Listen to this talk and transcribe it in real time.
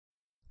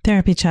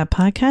Therapy Chat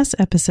Podcast,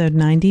 episode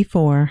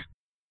 94.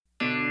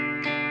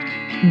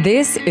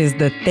 This is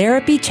the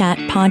Therapy Chat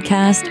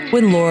Podcast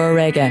with Laura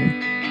Reagan,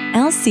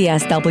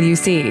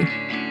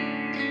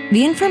 LCSWC.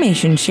 The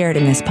information shared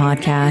in this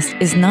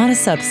podcast is not a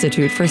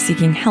substitute for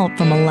seeking help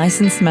from a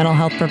licensed mental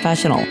health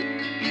professional.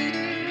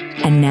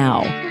 And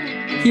now,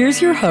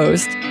 here's your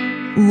host,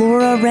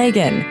 Laura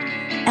Reagan,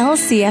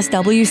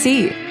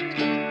 LCSWC.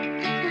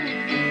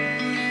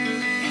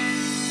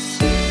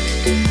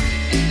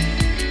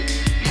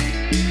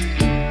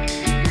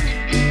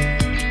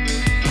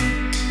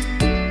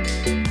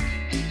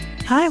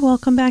 Hi,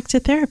 welcome back to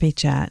Therapy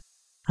Chat.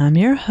 I'm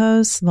your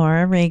host,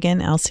 Laura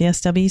Reagan,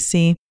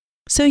 LCSWC.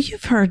 So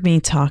you've heard me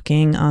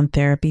talking on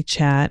Therapy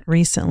Chat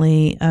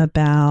recently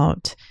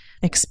about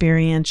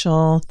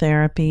experiential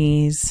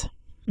therapies,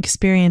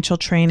 experiential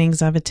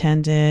trainings I've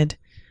attended,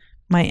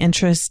 my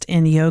interest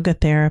in yoga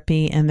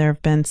therapy, and there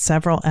have been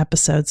several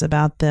episodes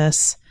about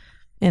this.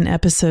 In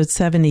episode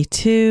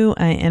 72,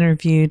 I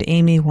interviewed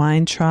Amy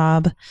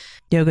Weintraub,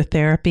 yoga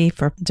therapy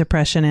for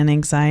depression and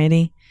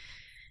anxiety.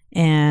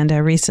 And I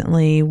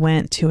recently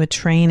went to a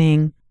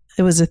training.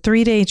 It was a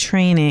 3-day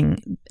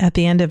training at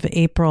the end of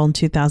April in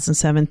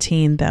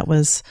 2017 that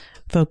was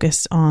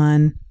focused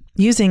on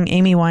using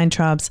Amy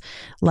Weintraub's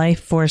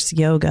Life Force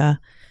Yoga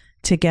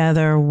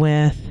together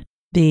with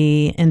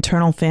the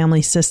Internal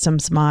Family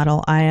Systems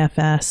Model,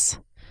 IFS,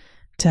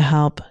 to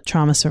help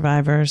trauma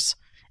survivors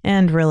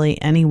and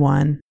really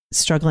anyone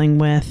struggling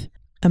with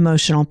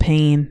emotional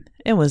pain.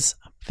 It was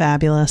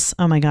fabulous.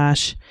 Oh my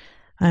gosh.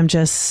 I'm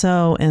just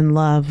so in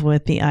love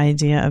with the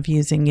idea of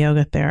using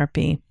yoga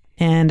therapy.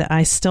 And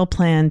I still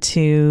plan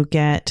to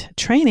get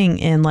training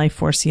in Life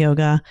Force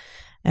Yoga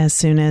as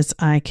soon as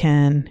I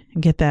can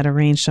get that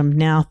arranged. I'm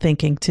now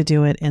thinking to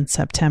do it in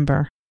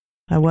September.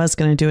 I was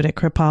going to do it at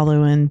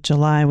Kripalu in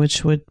July,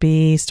 which would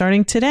be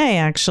starting today,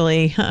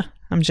 actually.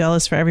 I'm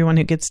jealous for everyone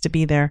who gets to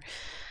be there,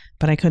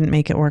 but I couldn't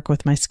make it work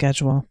with my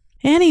schedule.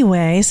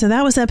 Anyway, so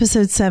that was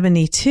episode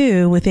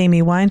 72 with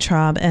Amy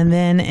Weintraub. And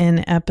then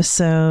in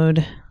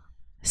episode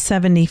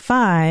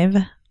 75,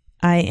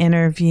 I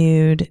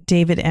interviewed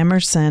David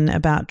Emerson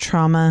about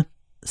trauma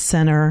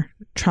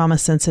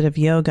sensitive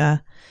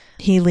yoga.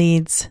 He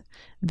leads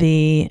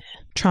the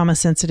trauma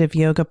sensitive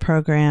yoga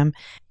program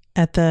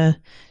at the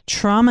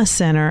trauma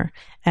center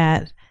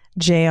at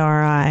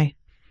JRI,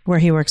 where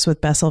he works with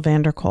Bessel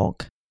van der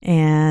Kolk.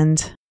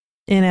 And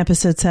in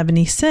episode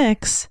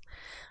 76,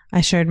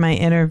 I shared my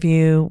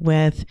interview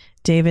with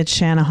David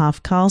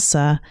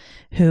Shanahoff-Khalsa,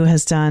 who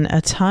has done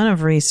a ton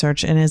of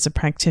research and is a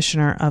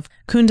practitioner of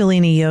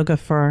Kundalini Yoga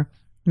for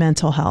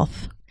mental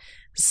health.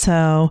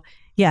 So,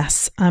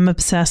 yes, I'm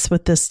obsessed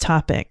with this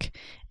topic,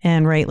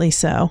 and rightly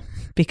so,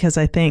 because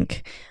I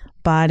think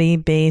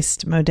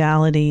body-based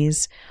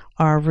modalities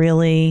are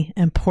really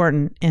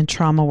important in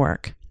trauma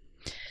work.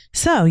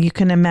 So, you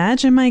can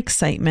imagine my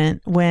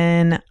excitement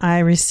when I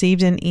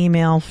received an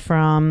email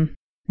from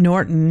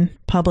Norton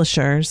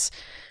Publishers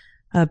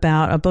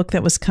about a book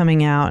that was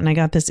coming out, and I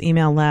got this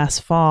email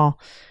last fall.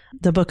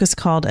 The book is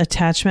called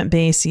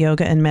Attachment-Based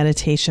Yoga and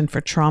Meditation for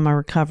Trauma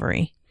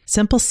Recovery: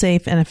 Simple,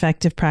 Safe, and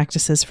Effective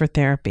Practices for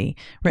Therapy,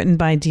 written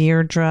by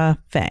Deirdre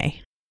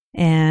Fay.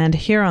 And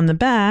here on the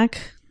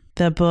back,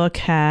 the book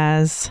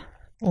has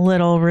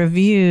little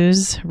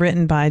reviews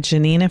written by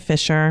Janina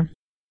Fisher,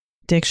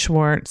 Dick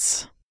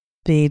Schwartz,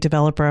 the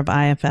developer of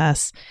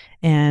IFS,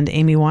 and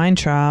Amy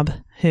Weintraub,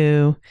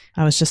 who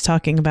I was just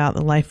talking about,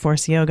 the Life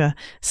Force Yoga.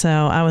 So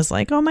I was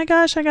like, oh my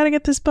gosh, I got to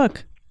get this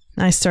book.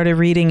 I started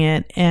reading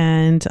it,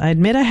 and I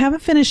admit I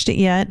haven't finished it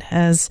yet,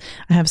 as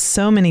I have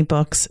so many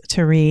books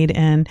to read,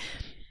 and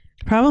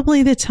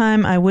probably the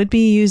time I would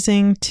be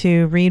using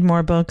to read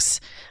more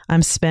books,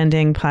 I'm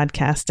spending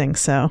podcasting.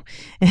 So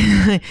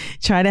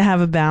try to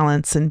have a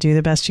balance and do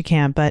the best you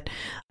can. But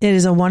it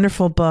is a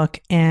wonderful book,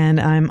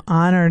 and I'm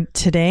honored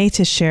today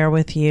to share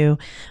with you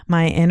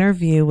my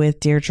interview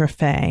with Deirdre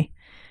Fay.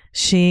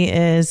 She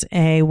is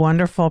a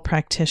wonderful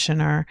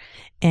practitioner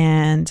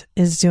and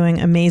is doing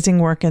amazing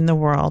work in the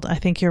world. I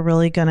think you're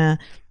really going to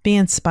be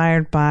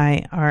inspired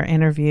by our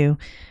interview,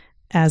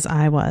 as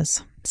I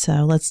was.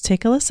 So let's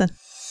take a listen.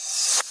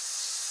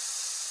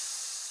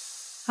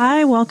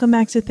 Hi, welcome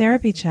back to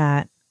Therapy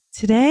Chat.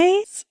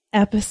 Today's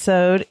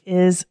episode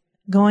is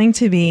going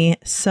to be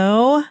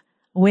so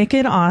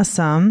wicked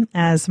awesome,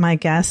 as my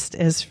guest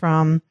is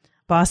from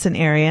Boston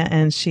area,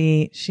 and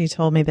she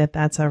told me that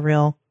that's a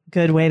real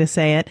good way to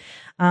say it.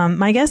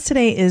 My guest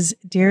today is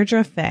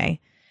Deirdre Fay.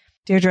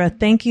 Deirdre,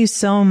 thank you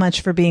so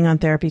much for being on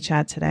Therapy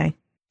Chat today.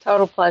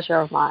 Total pleasure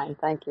of mine.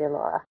 Thank you,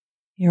 Laura.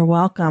 You're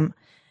welcome.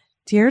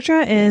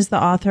 Deirdre is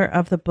the author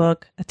of the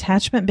book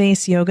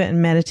Attachment-Based Yoga and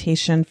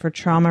Meditation for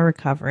Trauma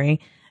Recovery,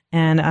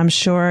 and I'm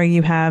sure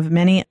you have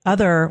many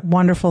other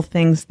wonderful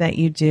things that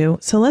you do.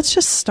 So let's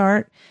just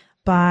start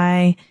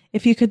by,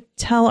 if you could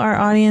tell our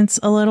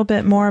audience a little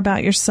bit more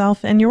about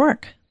yourself and your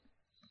work.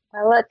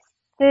 Well, let's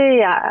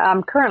see.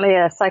 I'm currently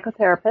a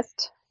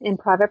psychotherapist in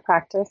private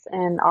practice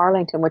in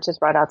Arlington, which is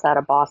right outside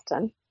of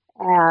Boston.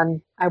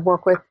 And I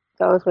work with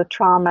those with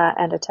trauma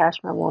and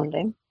attachment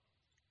wounding.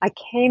 I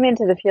came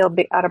into the field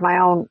out of my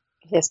own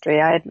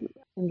history. I had,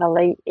 in the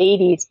late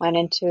 80s, went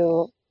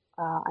into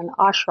an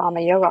ashram,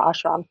 a yoga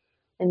ashram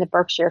in the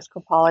Berkshires,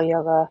 Kripalu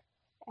Yoga.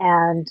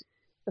 And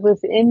it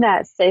was in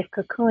that safe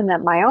cocoon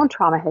that my own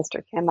trauma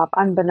history came up,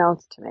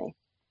 unbeknownst to me.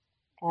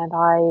 And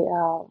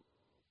I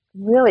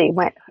really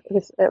went,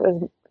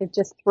 it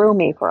just threw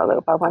me for a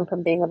loop. I went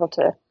from being able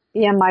to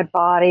be in my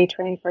body,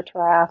 training for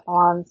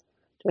triathlons,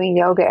 doing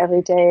yoga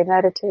every day,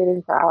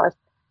 meditating for hours,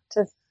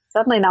 to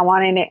suddenly not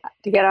wanting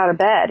to get out of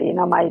bed.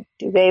 My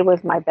duvet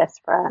was my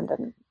best friend,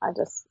 and I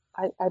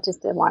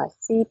just didn't want to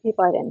see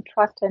people. I didn't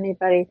trust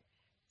anybody.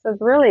 So it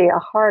was really a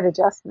hard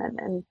adjustment.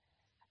 And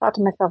I thought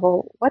to myself,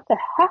 well, what the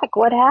heck?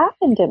 What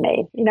happened to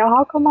me?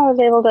 How come I was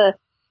able to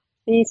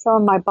be so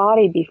in my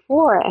body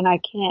before and I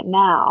can't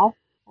now?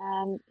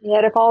 And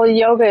yet if all the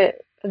yoga,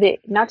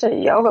 not just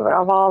yoga, but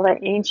of all the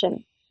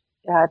ancient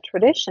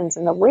traditions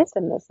and the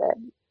wisdom is that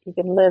you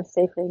can live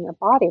safely in your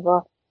body.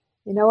 Well,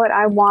 you know what?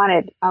 I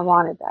wanted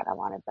that. I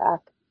wanted back.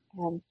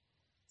 And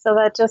so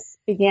that just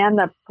began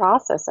the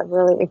process of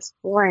really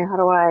exploring, how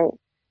do I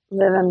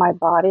live in my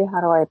body?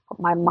 How do I put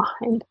my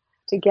mind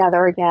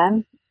together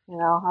again?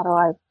 How do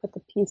I put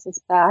the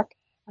pieces back?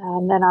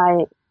 And then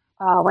I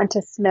went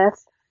to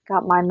Smith,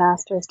 got my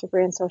master's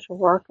degree in social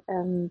work.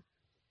 And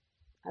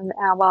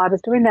while I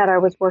was doing that, I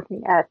was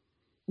working at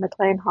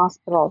McLean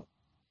Hospital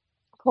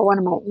for one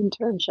of my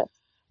internships.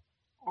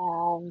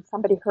 And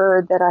somebody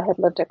heard that I had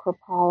lived at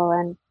Kripalu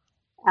and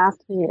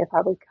asked me if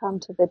I would come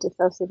to the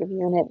dissociative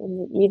unit in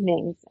the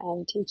evenings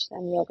and teach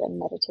them yoga and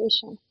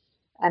meditation.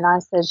 And I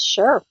said,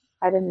 sure.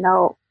 I didn't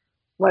know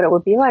what it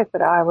would be like,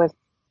 but I was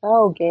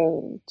so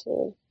game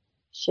to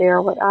share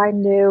what I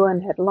knew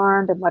and had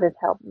learned and what had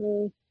helped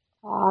me.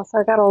 So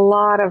I got a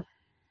lot of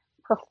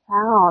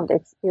profound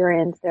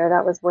experience there.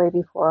 That was way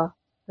before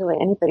really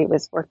anybody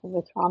was working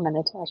with trauma and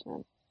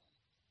attachment.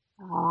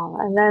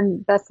 And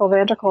then Bessel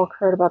van der Kolk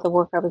heard about the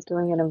work I was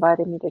doing and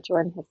invited me to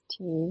join his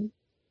team.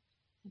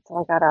 And so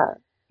I got an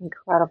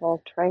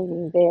incredible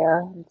training there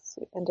and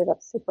ended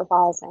up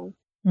supervising.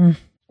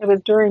 It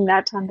was during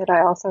that time that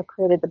I also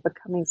created the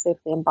Becoming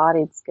Safely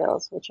Embodied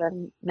skills, which are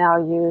now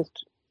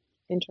used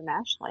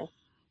internationally.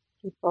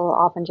 People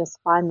often just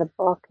find the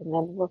book and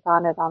then work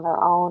on it on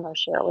their own or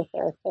share it with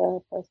their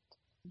therapist.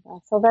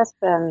 So that's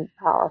been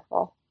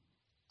powerful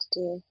to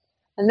do.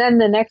 And then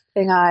the next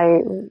thing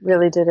I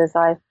really did is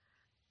I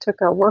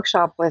took a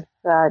workshop with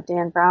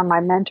Dan Brown, my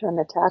mentor in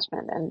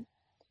attachment, and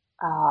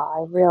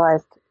I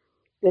realized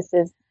this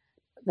is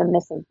the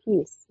missing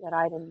piece that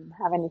I didn't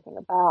have anything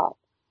about.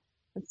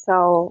 And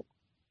so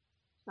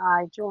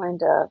I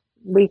joined a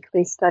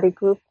weekly study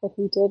group that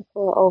he did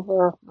for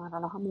over, I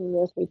don't know how many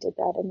years we did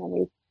that, and then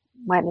we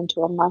went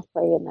into a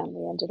monthly, and then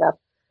we ended up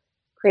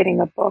creating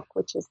a book,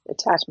 which is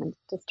Attachment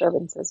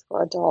Disturbances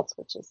for Adults,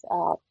 which is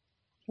out,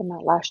 came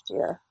out last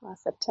year,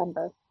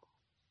 September.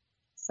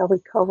 So we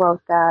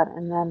co-wrote that,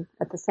 and then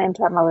at the same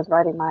time I was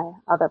writing my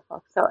other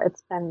book. So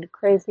it's been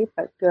crazy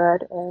but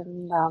good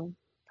and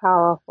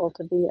powerful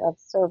to be of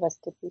service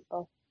to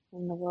people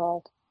in the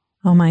world.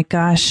 Oh my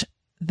gosh,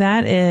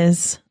 that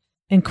is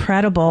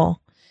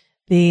incredible,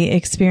 the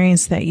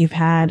experience that you've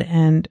had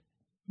and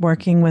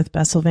working with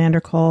Bessel van der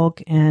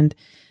Kolk and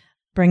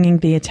bringing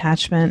the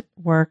attachment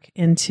work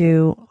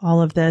into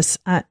all of this.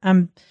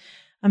 I'm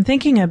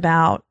thinking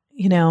about,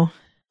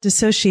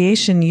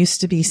 dissociation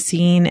used to be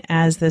seen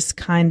as this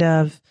kind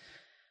of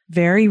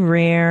very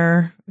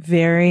rare,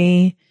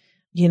 very,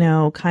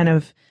 kind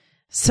of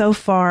so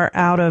far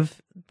out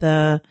of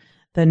the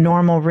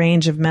normal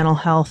range of mental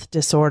health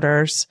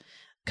disorders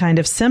kind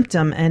of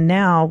symptom. And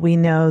now we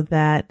know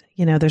that,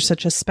 there's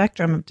such a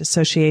spectrum of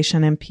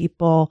dissociation, and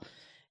people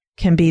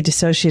can be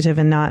dissociative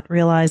and not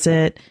realize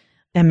it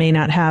and may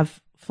not have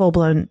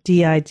full-blown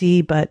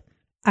DID. But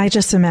I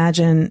just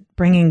imagine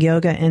bringing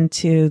yoga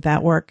into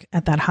that work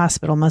at that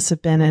hospital must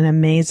have been an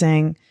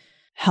amazing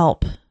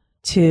help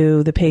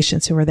to the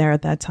patients who were there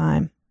at that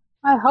time.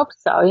 I hope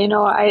so.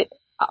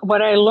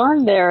 What I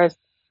learned there is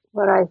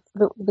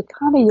the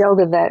kind of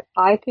yoga that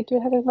I could do,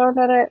 having learned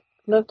that I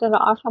lived in an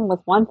ashram, was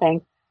one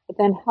thing, but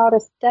then how to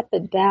step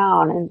it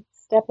down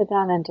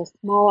into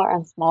smaller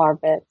and smaller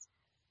bits.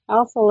 I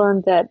also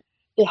learned that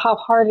how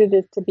hard it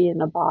is to be in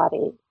the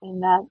body,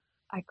 and that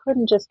I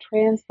couldn't just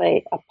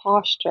translate a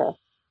posture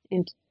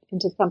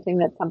into something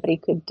that somebody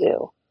could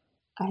do.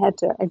 I had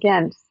to,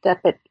 again,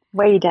 step it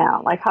way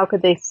down. Like, how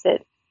could they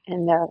sit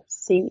in their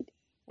seat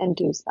and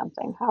do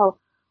something?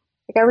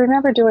 I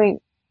remember doing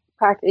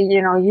practice,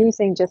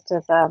 using just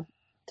as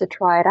to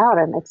try it out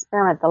and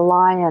experiment, the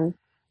lion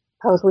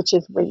pose, which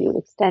is where you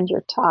extend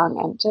your tongue,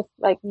 and just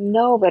like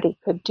nobody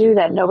could do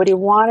that. Nobody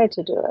wanted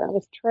to do it. It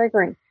was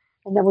triggering.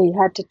 And then we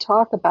had to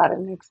talk about it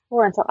and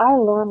explore. And so I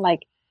learned,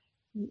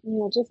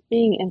 just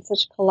being in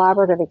such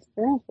collaborative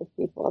experience with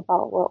people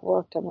about what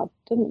worked and what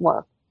didn't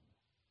work,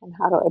 and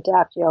how to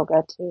adapt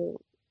yoga to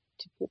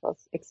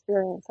people's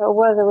experience. So it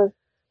was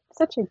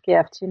such a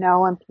gift,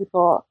 when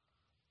people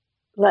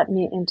let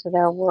me into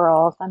their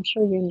worlds. I'm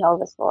sure you know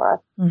this,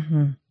 Laura.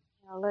 Mm-hmm.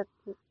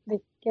 they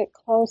get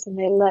close and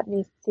they let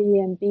me see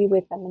and be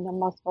with them in their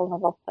most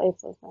vulnerable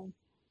places.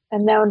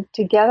 And then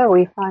together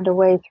we find a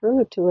way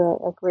through to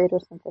a greater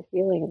sense of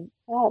healing.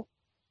 And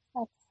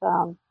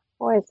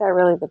boy, is that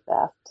really the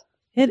best.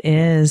 It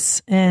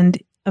is.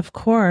 And of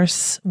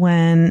course,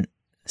 when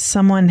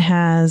someone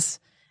has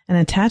an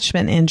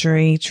attachment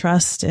injury,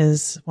 trust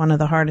is one of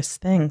the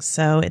hardest things.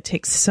 So it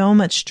takes so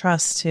much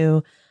trust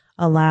to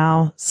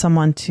allow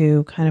someone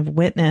to kind of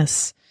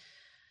witness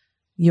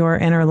your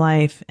inner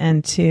life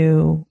and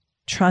to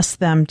trust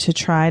them to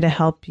try to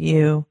help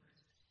you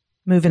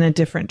move in a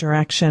different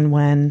direction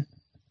when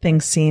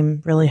things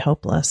seem really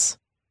hopeless.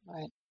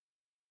 Right.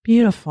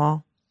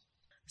 Beautiful.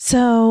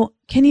 So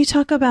can you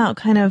talk about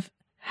kind of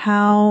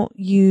how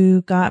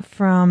you got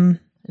from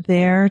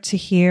there to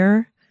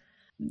here?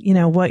 You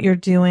know, what you're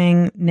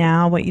doing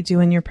now, what you do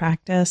in your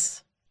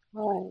practice?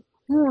 Right.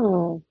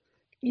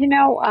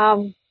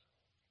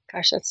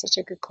 Gosh, that's such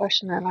a good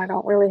question, and I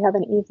don't really have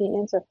an easy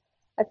answer.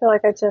 I feel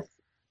like I just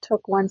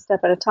took one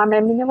step at a time. I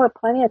mean, there were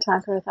plenty of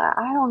times where I thought,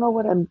 I don't know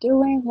what I'm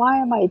doing. Why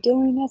am I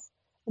doing this?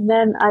 And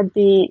then I'd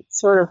be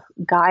sort of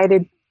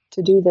guided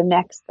to do the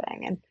next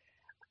thing. And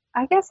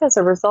I guess as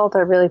a result, I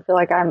really feel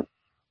like I'm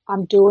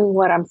doing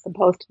what I'm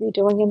supposed to be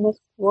doing in this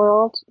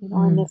world,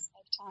 in this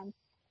lifetime.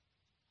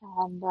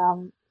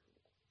 And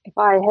if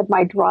I had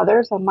my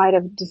druthers, I might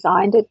have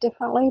designed it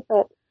differently.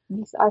 But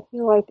I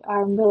feel like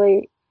I'm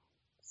really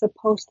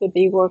supposed to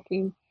be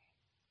working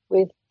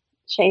with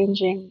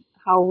changing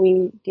how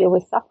we deal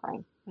with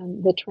suffering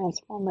and the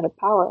transformative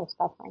power of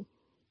suffering.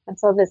 And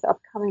so this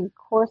upcoming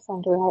course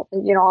I'm doing,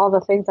 all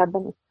the things I've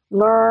been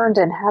learned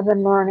and have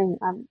been learning.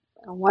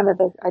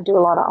 I do a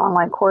lot of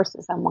online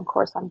courses, and one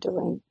course I'm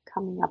doing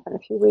coming up in a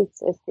few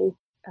weeks is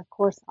a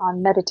course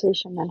on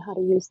meditation and how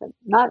to use them,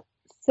 not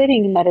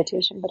sitting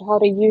meditation, but how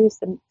to use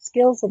the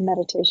skills of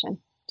meditation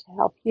to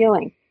help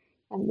healing.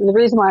 And the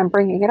reason why I'm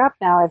bringing it up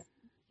now is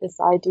this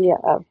idea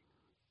of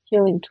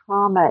healing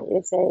trauma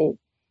is a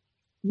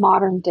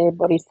modern day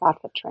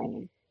bodhisattva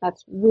training.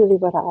 That's really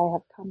what I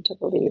have come to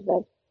believe,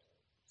 that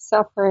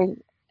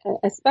suffering,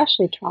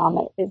 especially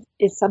trauma,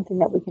 is something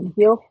that we can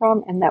heal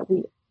from, and that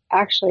we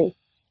actually,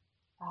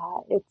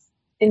 it's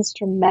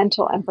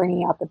instrumental in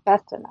bringing out the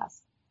best in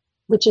us,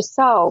 which is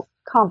so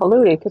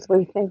convoluted because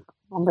we think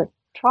when we're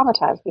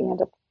traumatized, we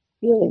end up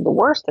feeling the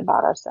worst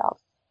about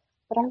ourselves.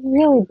 But I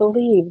really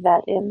believe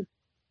that in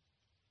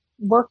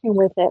working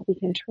with it, we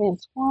can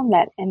transform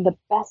that, and the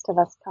best of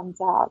us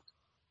comes out.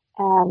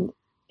 And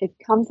it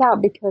comes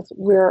out because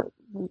we're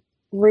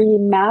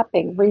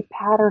remapping,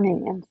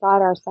 repatterning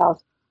inside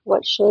ourselves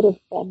what should have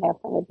been there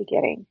from the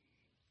beginning.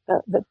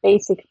 The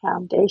basic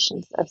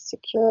foundations of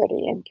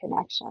security and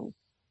connection,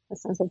 the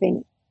sense of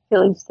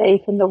feeling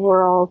safe in the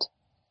world,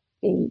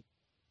 being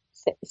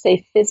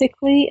safe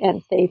physically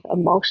and safe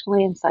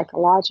emotionally and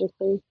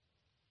psychologically,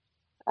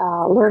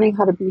 learning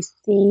how to be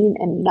seen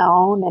and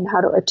known, and how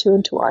to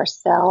attune to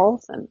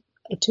ourselves and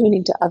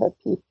attuning to other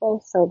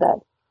people so that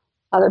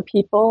other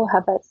people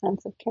have that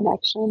sense of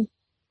connection,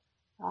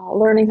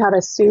 learning how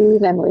to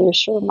soothe and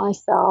reassure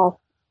myself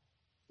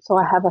so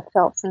I have a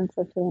felt sense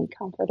of feeling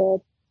comforted,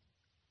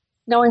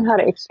 knowing how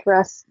to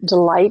express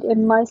delight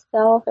in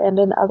myself and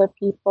in other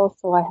people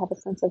so I have a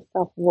sense of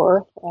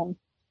self-worth and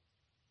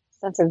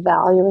sense of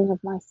valuing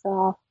of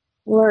myself,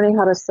 learning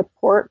how to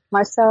support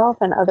myself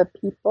and other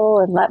people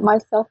and let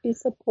myself be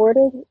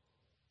supported,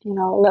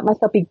 let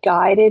myself be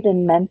guided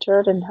and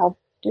mentored and help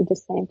do the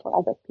same for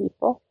other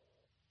people.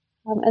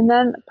 And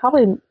then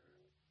probably one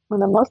of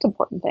the most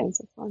important things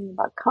is learning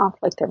about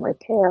conflict and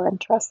repair and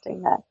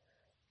trusting that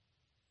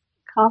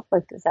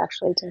conflict is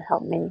actually to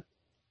help me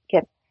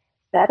get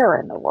better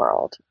in the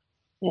world.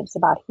 And it's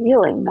about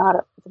healing,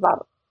 it's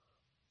about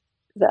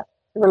the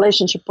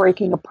relationship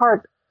breaking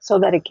apart so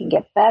that it can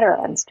get better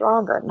and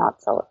stronger,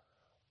 not so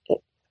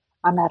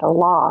I'm at a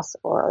loss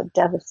or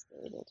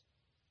devastated.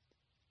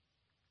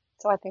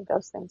 So I think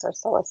those things are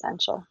so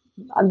essential.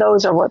 And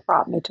those are what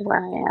brought me to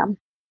where I am.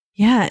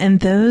 Yeah, and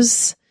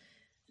those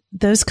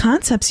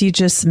concepts you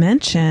just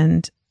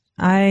mentioned,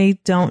 I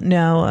don't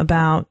know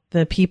about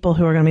the people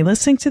who are going to be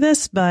listening to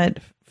this, but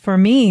for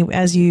me,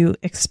 as you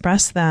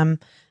express them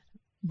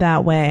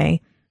that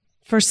way,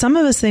 for some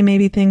of us, they may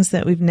be things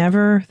that we've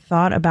never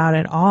thought about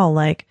at all.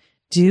 Like,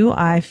 do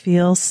I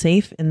feel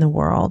safe in the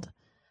world?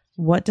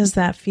 What does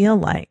that feel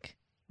like?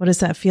 What does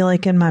that feel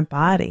like in my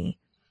body?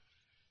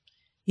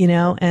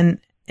 And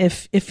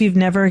if you've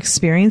never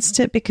experienced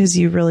it because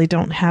you really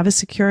don't have a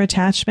secure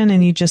attachment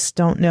and you just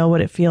don't know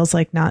what it feels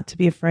like not to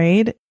be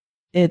afraid,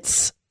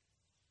 it's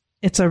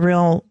a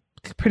real,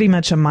 pretty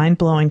much a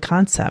mind-blowing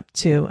concept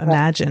to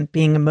imagine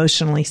being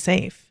emotionally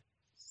safe.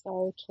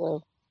 So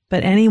true.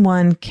 But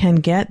anyone can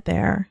get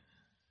there.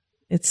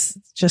 It's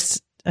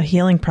just a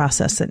healing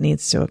process that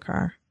needs to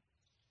occur.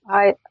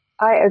 I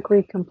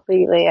agree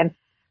completely. And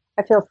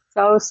I feel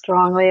so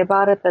strongly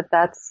about it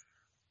that's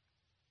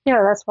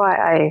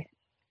why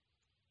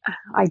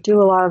I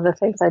do a lot of the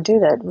things I do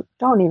that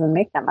don't even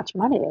make that much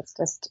money. It's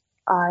just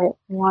I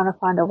want to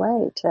find a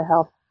way to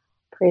help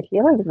create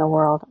healing in the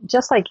world,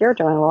 just like you're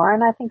doing, Laura.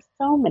 And I think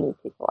so many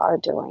people are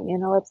doing.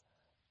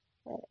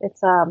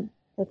 It's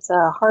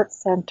a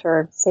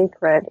heart-centered,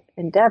 sacred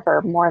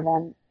endeavor more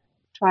than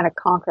trying to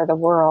conquer the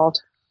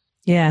world.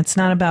 Yeah, it's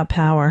not about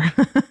power.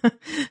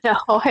 No,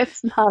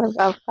 it's not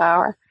about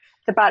power.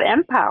 It's about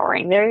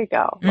empowering. There you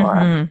go, Laura.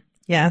 Mm-hmm.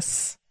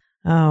 Yes.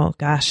 Oh,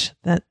 gosh,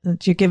 that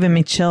you're giving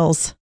me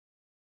chills.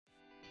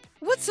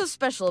 What's so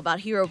special about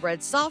Hero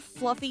Bread's soft,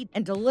 fluffy,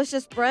 and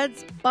delicious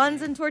breads,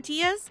 buns, and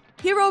tortillas?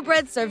 Hero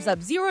Bread serves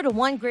up 0 to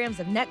 1 grams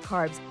of net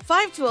carbs,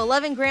 5 to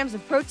 11 grams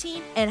of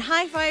protein, and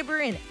high fiber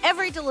in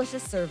every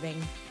delicious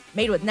serving.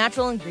 Made with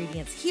natural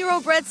ingredients, Hero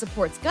Bread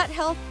supports gut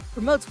health,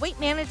 promotes weight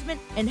management,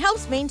 and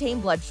helps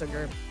maintain blood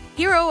sugar.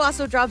 Hero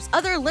also drops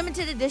other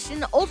limited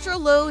edition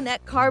ultra-low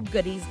net carb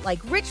goodies like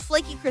rich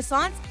flaky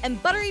croissants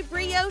and buttery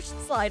brioche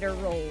slider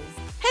rolls.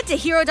 Head to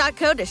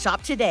hero.co to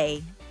shop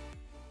today.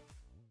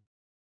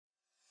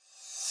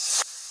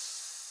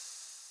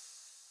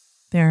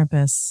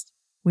 Therapists,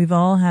 we've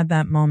all had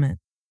that moment.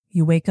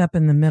 You wake up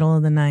in the middle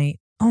of the night.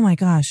 Oh my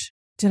gosh,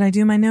 did I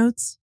do my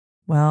notes?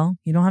 Well,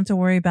 you don't have to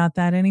worry about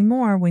that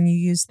anymore when you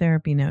use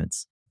Therapy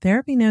Notes.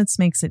 Therapy Notes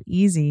makes it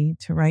easy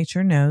to write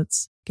your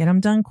notes, get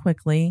them done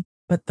quickly,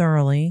 but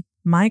thoroughly.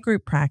 My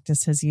group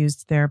practice has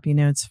used Therapy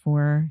Notes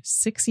for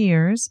 6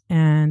 years,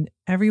 and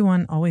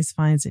everyone always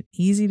finds it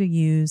easy to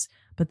use.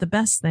 But the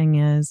best thing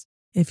is,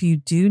 if you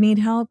do need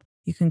help,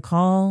 you can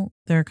call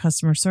their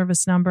customer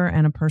service number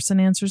and a person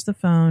answers the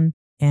phone.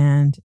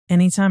 And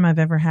anytime I've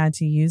ever had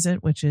to use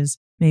it, which is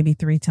maybe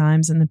 3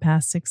 times in the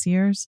past 6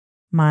 years,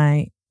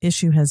 my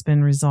issue has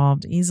been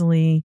resolved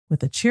easily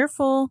with a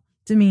cheerful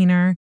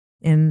demeanor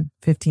in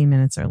 15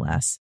 minutes or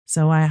less.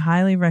 So I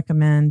highly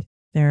recommend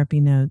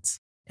Therapy Notes.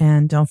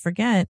 And don't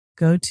forget,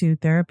 go to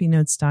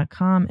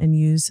therapynotes.com and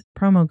use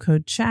promo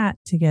code CHAT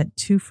to get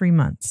 2 free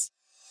months.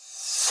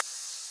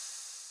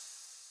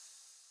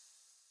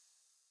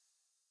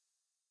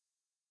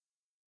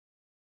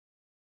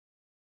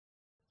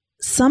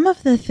 Some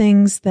of the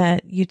things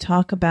that you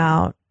talk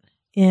about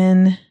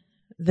in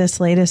this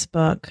latest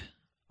book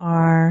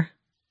are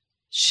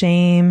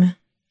shame,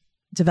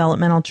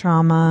 developmental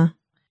trauma,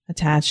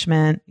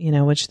 attachment,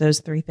 which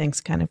those 3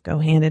 things kind of go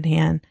hand in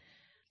hand.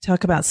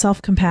 Talk about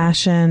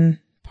self-compassion,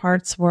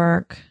 parts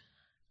work,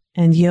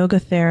 and yoga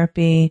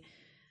therapy.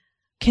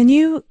 Can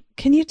you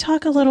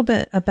talk a little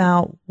bit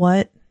about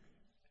what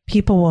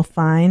people will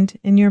find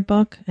in your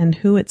book and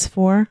who it's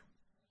for?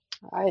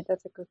 All right,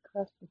 that's a good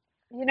question.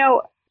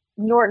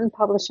 Norton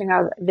Publishing,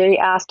 they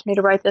asked me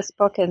to write this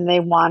book, and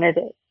they wanted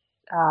it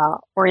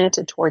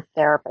oriented toward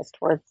therapists,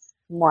 towards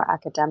a more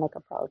academic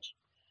approach.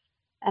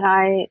 And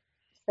I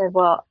said,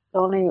 well, the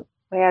only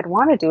way I'd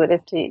want to do it is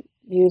to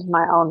use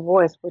my own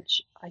voice,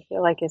 which I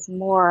feel like is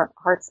more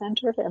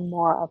heart-centered and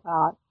more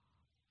about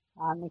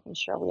making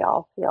sure we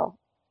all feel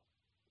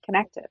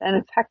connected. And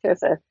in fact,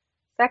 there's a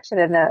section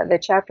in the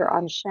chapter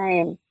on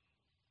shame.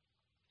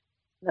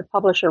 The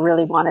publisher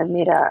really wanted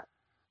me to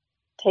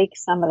take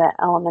some of the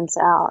elements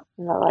out.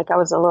 Like I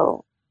was a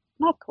little,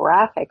 not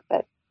graphic,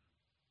 but,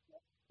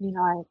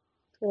 I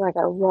feel like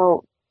I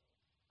wrote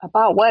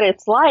about what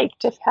it's like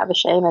to have a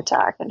shame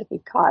attack and to be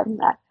caught in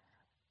that.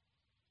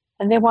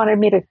 And they wanted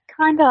me to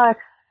kind of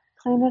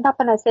clean it up.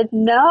 And I said,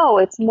 no,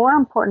 it's more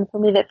important for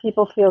me that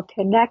people feel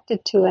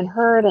connected to and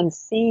heard and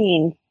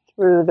seen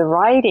through the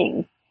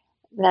writing,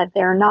 that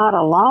they're not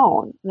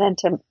alone, than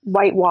to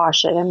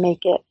whitewash it and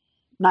make it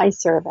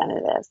nicer than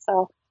it is.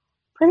 So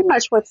pretty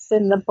much what's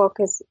in the book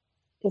is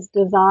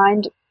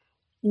designed,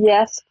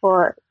 yes,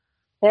 for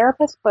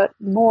therapists, but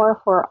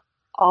more for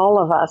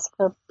all of us,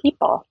 for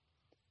people.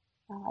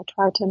 I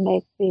try to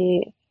make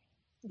the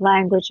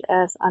language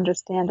as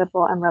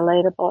understandable and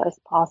relatable as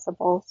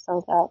possible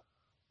so that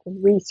the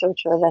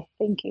researcher, the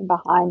thinking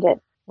behind it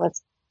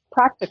was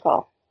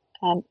practical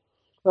and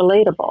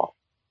relatable.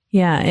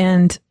 Yeah,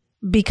 and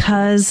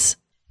because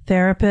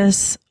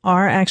therapists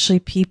are actually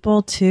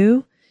people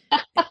too,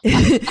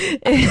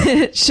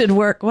 it should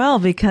work well,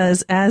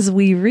 because as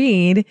we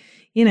read,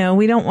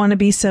 we don't want to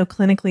be so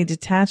clinically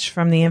detached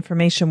from the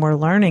information we're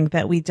learning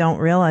that we don't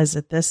realize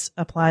that this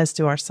applies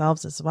to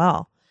ourselves as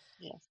well.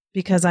 Yes.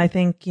 Because I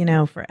think,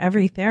 for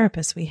every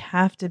therapist, we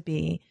have to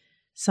be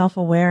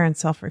self-aware and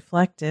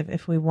self-reflective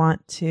if we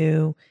want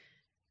to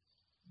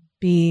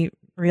be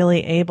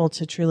really able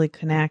to truly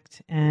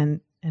connect and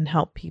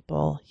help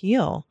people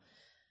heal.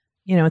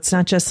 It's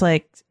not just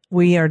like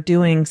we are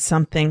doing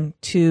something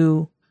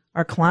to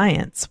our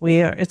clients.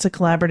 It's a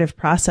collaborative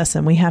process,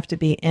 and we have to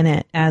be in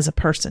it as a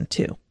person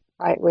too.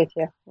 Right with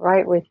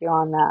you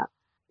on that.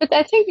 But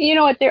I think,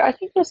 I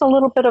think there's a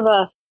little bit of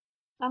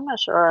I'm not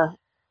sure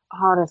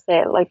how to say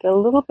it, like a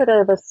little bit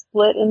of a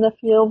split in the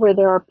field where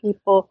there are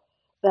people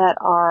that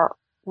are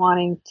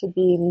wanting to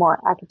be more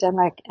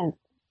academic and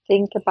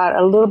think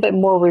about a little bit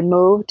more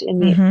removed in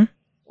the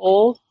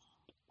old.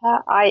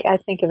 I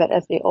think of it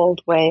as the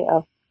old way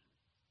of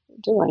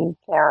doing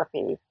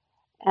therapy.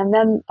 And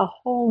then a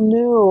whole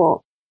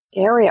new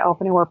area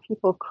opening where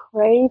people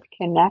crave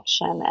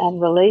connection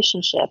and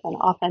relationship and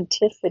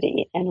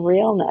authenticity and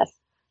realness.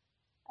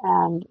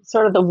 and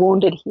sort of the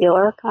wounded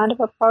healer kind of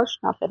approach.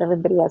 Not that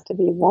everybody has to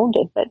be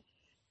wounded, but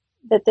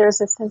that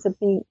there's a sense of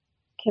being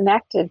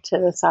connected to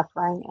the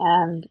suffering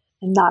and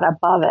not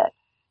above it,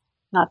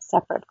 not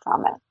separate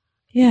from it.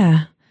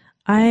 Yeah,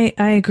 I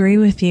agree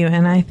with you.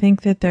 And I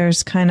think that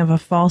there's kind of a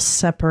false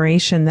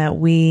separation that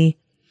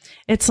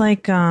it's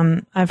like,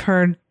 I've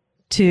heard,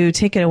 to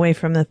take it away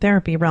from the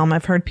therapy realm,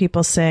 I've heard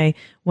people say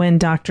when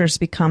doctors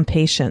become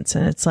patients,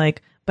 and it's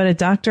like, but a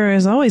doctor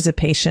is always a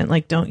patient.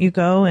 Like, don't you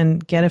go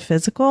and get a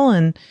physical?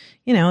 And,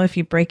 if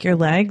you break your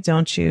leg,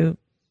 don't you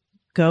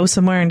go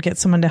somewhere and get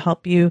someone to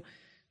help you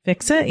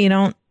fix it?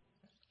 You're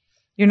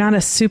not a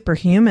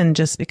superhuman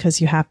just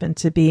because you happen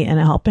to be in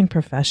a helping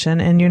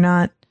profession, and you're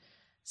not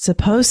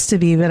supposed to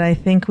be. But I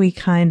think we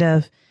kind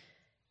of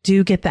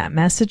do get that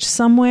message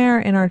somewhere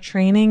in our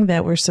training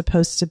that we're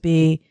supposed to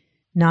be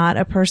not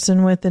a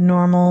person with the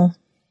normal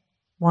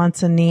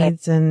wants and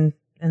needs and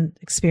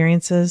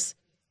experiences.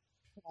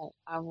 Right.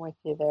 I'm with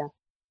you there.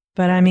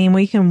 But I mean,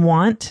 we can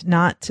want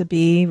not to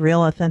be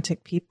real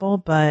authentic people,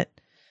 but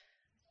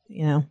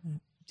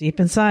deep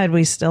inside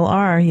we still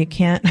are. You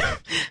can't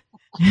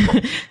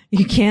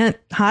you can't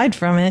hide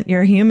from it.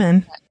 You're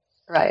human.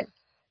 Right.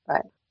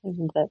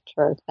 Isn't that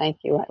true? Thank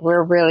you.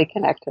 We're really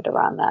connected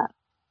around that.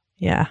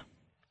 Yeah.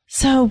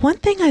 So one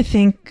thing I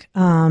think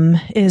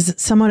is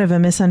somewhat of a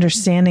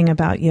misunderstanding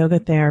about yoga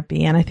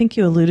therapy, and I think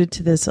you alluded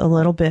to this a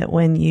little bit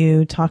when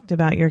you talked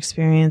about your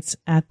experience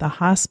at the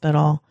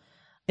hospital,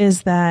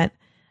 is that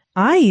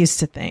I used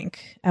to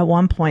think at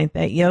one point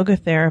that yoga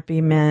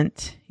therapy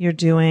meant you're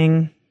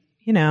doing,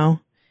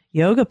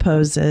 yoga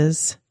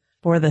poses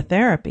for the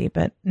therapy.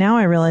 But now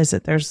I realize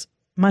that there's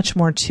much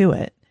more to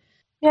it.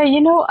 Yeah,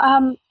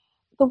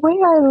 the way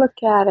I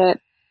look at it,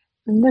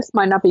 and this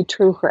might not be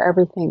true for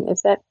everything,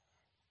 is that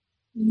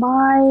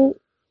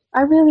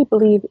I really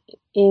believe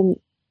in,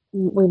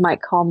 we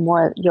might call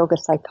more yoga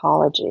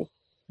psychology,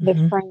 the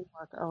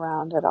framework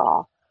around it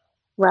all,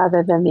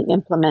 rather than the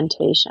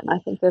implementation. I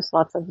think there's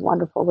lots of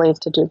wonderful ways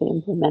to do the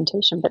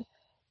implementation, but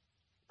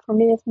for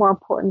me, it's more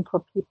important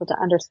for people to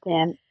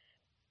understand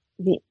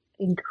the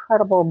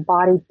incredible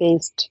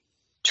body-based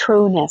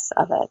trueness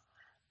of it,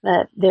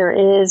 that there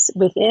is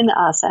within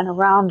us and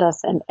around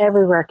us and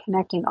everywhere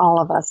connecting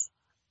all of us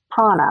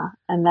prana,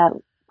 and that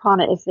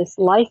prana is this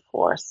life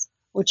force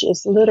which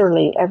is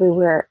literally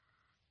everywhere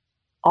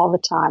all the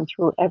time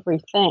through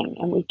everything,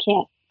 and we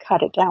can't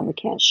cut it down, we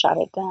can't shut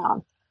it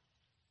down.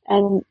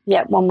 And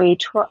yet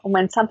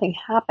when something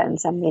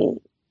happens and we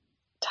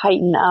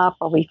tighten up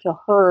or we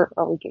feel hurt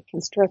or we get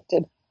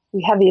constricted,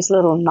 we have these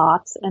little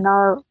knots in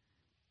our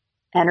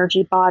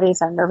energy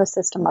bodies, our nervous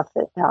system,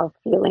 our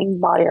feeling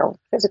body, our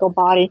physical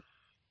body.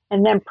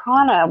 And then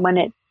prana, when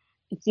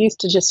it's used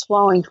to just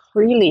flowing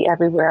freely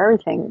everywhere,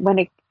 everything, when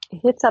it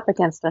hits up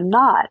against a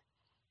knot,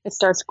 it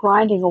starts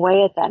grinding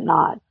away at that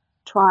knot,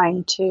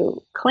 trying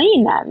to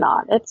clean that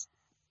knot. It's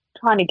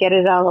trying to get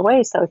it out of the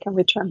way so it can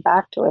return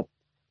back to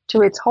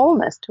its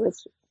wholeness, to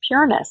its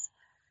pureness.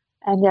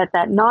 And yet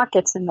that knot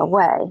gets in the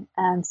way.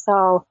 And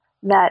so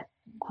that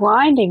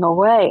grinding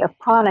away of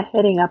prana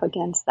hitting up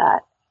against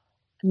that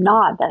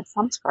knot, that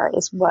samskara,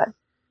 is what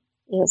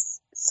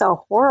is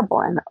so horrible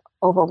and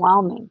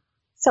overwhelming.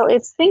 So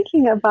it's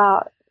thinking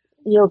about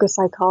yoga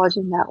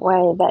psychology in that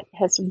way that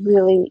has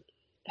really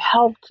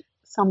helped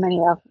so many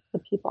of the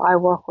people I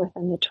work with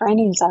and the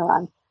trainings I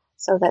run,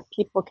 so that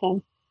people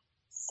can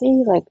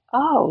see, like,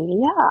 oh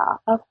yeah,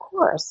 of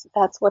course,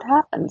 that's what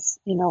happens.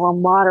 When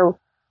water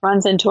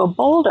runs into a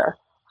boulder,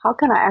 how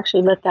can I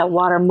actually let that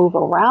water move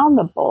around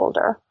the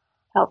boulder,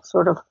 help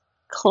sort of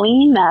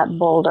clean that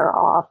boulder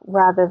off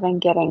rather than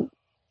getting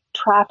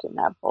trapped in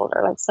that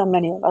boulder like so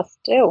many of us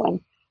do.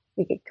 And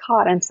we get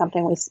caught in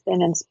something, we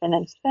spin and spin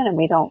and spin, and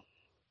we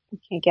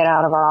can't get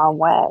out of our own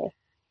way.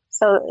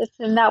 So it's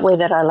in that way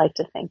that I like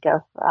to think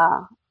of,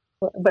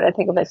 but I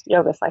think of as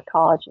yoga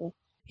psychology.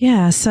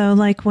 Yeah. So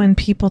like when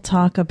people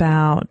talk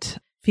about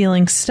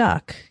feeling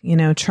stuck,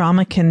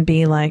 trauma can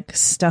be like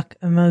stuck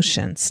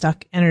emotion,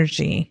 stuck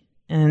energy,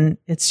 and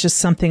it's just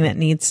something that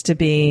needs to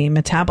be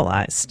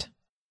metabolized.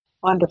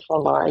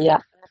 Wonderful, Laura. Yeah,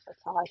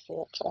 that's how I see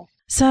it too.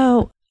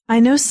 So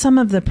I know some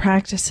of the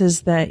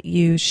practices that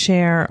you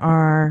share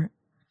are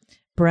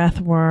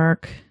breath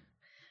work,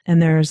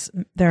 and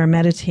there are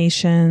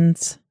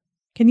meditations.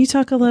 Can you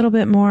talk a little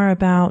bit more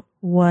about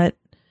what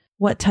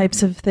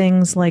types of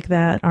things like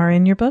that are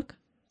in your book?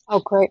 Oh,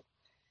 great.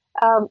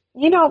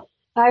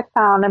 I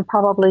found, and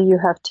probably you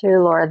have too,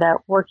 Laura, that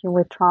working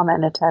with trauma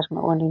and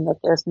attachment wounding, that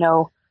there's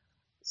no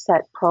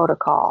set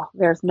protocol.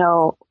 There's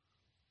no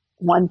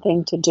one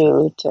thing to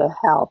do to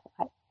help.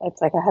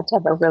 It's like I have to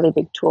have a really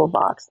big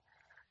toolbox.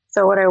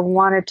 So what I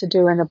wanted to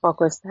do in the book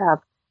was to have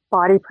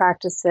body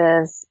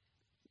practices,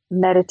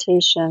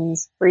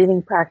 meditations,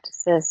 breathing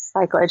practices,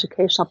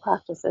 psychoeducational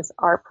practices,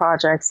 art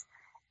projects,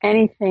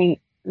 anything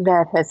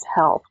that has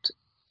helped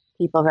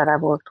people that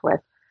I've worked with,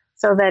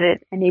 so that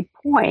at any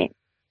point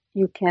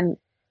you can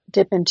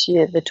dip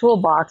into the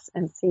toolbox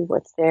and see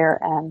what's there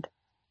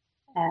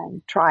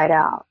and try it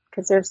out.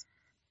 Because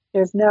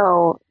there's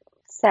no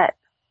set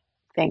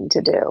thing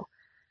to do.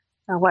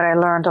 what I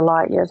learned a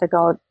lot years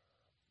ago,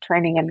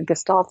 training in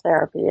Gestalt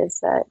therapy, is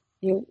that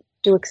you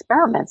do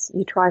experiments.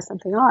 You try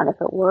something on.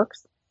 If it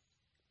works,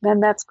 then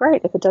that's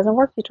great. If it doesn't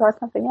work, you try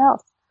something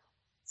else.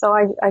 So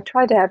I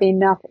tried to have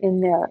enough in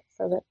there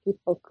so that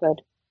people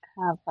could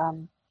have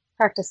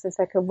practices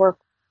that could work.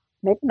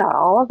 Maybe not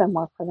all of them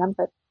work for them,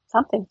 but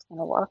something's going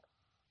to work.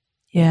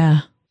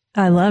 Yeah,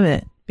 I love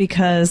it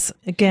because,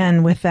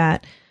 again, with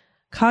that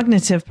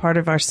cognitive part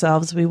of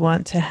ourselves, we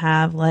want to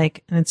have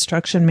like an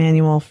instruction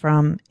manual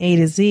from A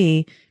to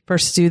Z.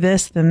 First do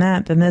this, then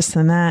that, then this,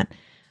 then that.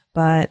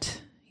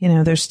 But,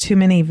 there's too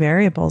many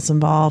variables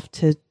involved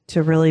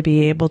to really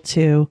be able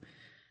to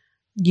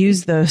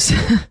use those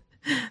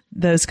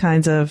those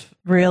kinds of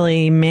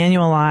really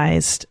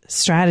manualized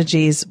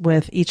strategies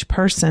with each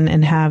person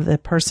and have the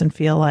person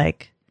feel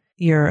like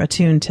you're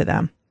attuned to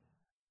them.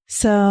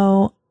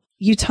 So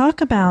you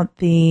talk about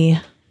the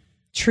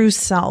true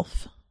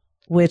self,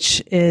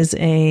 which is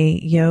a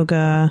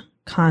yoga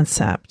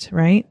concept,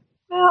 right?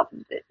 Well,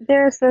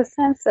 there's a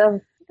sense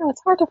of,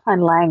 it's hard to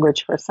find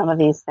language for some of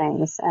these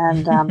things.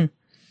 And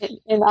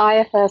in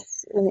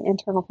IFS, in the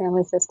Internal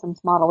Family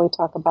Systems model, we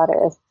talk about it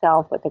as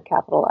self with a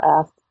capital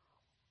S.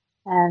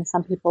 And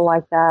some people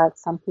like that.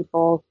 Some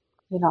people,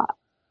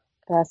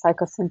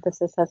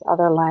 psychosynthesis has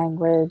other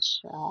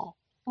language.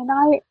 And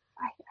I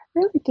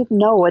really didn't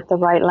know what the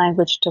right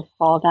language to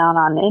fall down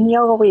on. In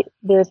yoga,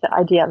 there's the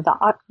idea of the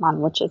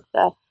Atman, which is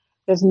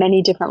there's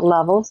many different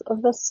levels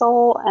of the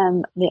soul,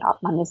 and the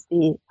Atman is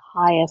the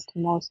highest,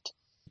 most,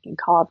 you can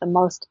call it the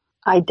most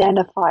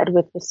identified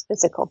with this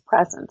physical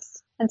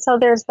presence. And so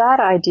there's that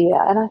idea.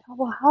 And I thought,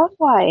 well, how do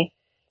I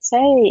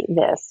say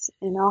this?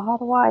 How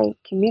do I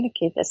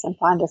communicate this and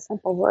find a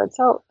simple word?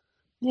 So,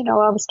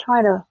 I was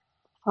trying to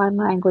find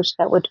language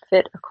that would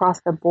fit across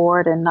the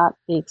board and not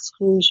be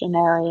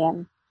exclusionary.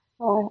 And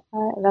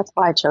that's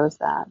why I chose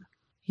that.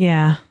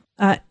 Yeah.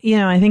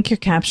 I think you're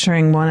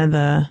capturing one of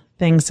the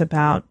things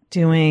about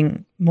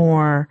doing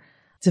more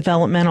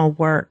developmental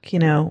work,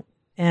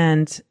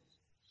 and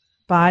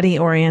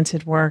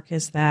body-oriented work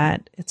is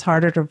that it's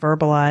harder to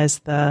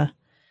verbalize the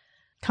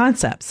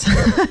concepts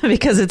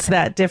because it's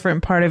that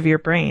different part of your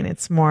brain.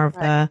 It's more of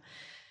the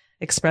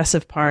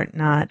expressive part,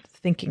 not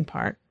thinking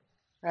part.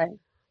 Right.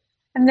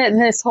 And then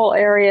this whole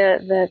area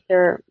that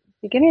they're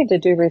beginning to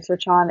do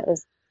research on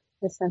is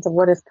the sense of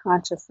what is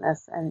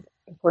consciousness, and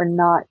if we're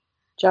not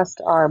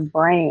just our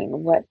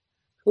brain,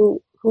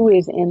 who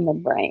is in the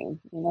brain?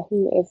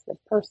 Who is the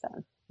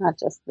person, not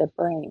just the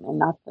brain, and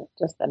not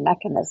just the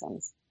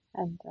mechanisms.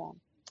 And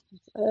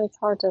it's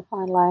hard to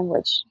find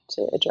language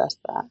to address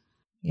that.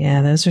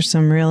 Yeah, those are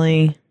some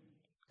really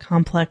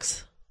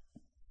complex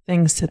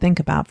things to think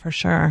about for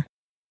sure.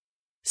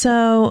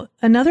 So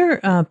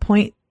another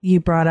point you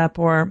brought up,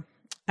 or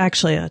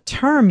actually a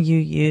term you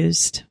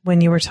used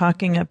when you were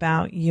talking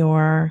about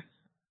your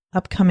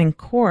upcoming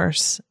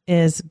course,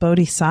 is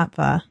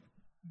bodhisattva.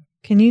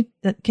 Can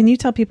you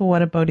tell people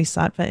what a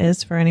bodhisattva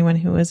is for anyone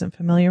who isn't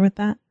familiar with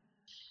that?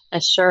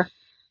 Sure.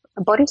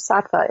 A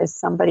bodhisattva is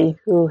somebody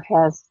who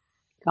has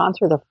gone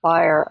through the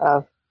fire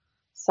of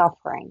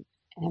suffering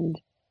and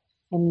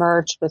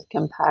emerged with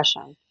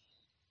compassion.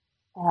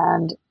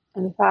 And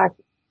in fact,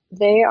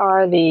 they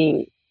are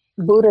the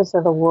Buddhas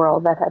of the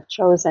world that have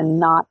chosen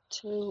not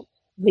to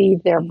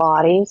leave their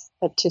bodies,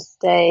 but to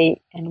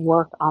stay and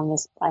work on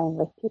this plane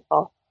with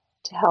people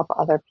to help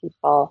other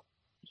people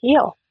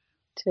heal,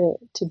 to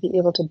be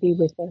able to be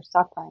with their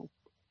suffering.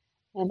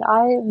 And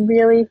I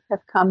really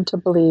have come to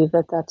believe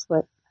that that's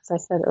what, as I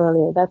said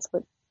earlier, that's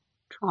what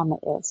trauma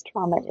is.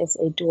 Trauma is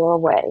a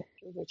doorway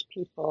through which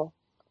people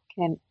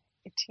can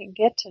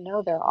get to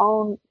know their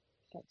own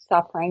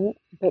suffering,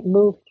 but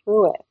move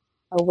through it,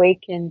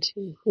 awaken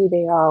to who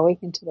they are,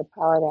 awaken to the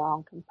power of their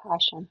own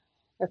compassion,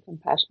 their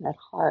compassionate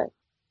heart.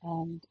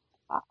 And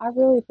I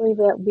really believe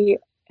that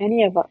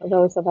any of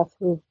those of us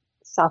who've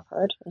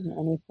suffered in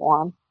any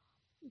form,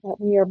 that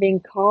we are being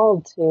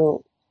called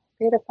to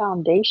create a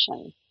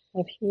foundation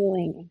of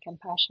healing and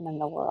compassion in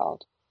the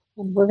world.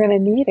 And we're going to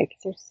need it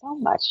because there's so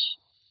much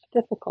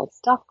difficult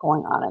stuff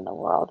going on in the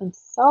world and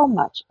so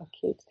much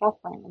acute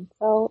suffering. And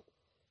so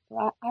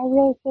I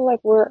really feel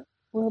like we're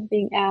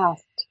being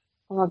asked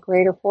from a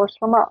greater force,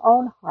 from our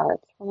own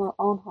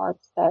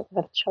hearts that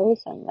have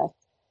chosen this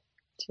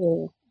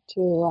to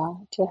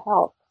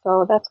help.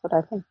 So that's what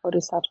I think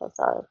bodhisattvas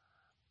are.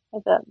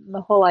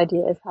 The whole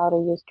idea is how to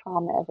use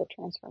trauma as a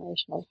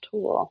transformational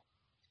tool.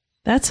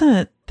 That's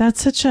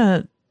such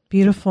a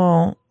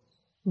beautiful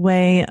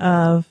way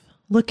of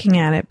looking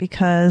at it,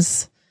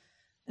 because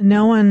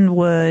no one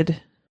would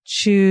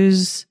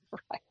choose.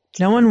 Right.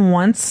 No one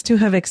wants to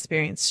have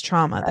experienced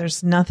trauma. Right.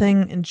 There's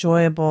nothing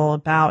enjoyable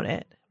about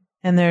it.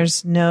 And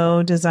there's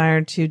no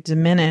desire to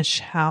diminish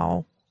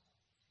how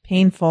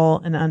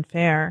painful and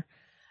unfair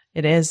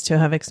it is to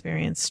have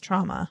experienced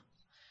trauma.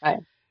 Right.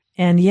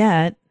 And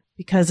yet,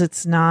 because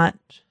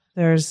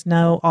there's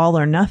no all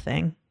or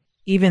nothing,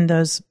 even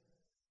those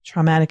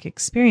traumatic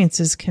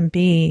experiences can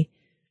be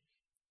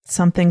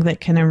something that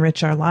can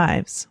enrich our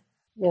lives.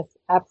 Yes,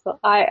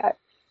 absolutely. I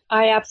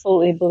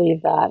absolutely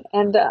believe that.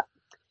 And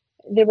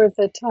there was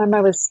a time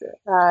I was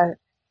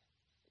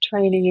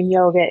training in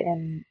yoga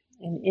in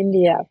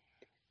India,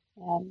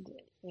 and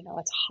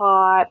it's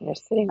hot, and they're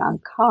sitting on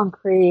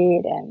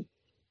concrete, and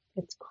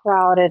it's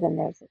crowded,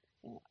 and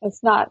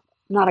it's not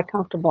a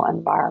comfortable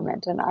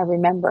environment. And I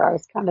remember I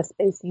was kind of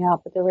spacing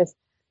out, but there was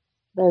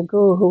the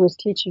guru who was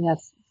teaching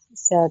us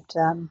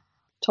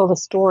told a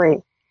story.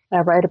 And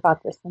I write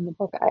about this in the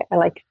book. I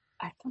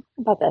thought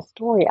about that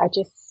story. I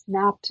just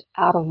snapped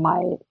out of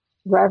my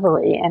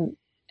reverie and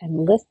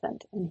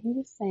listened. And he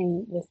was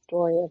saying this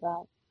story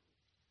about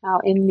how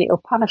in the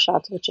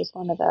Upanishads, which is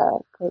one of the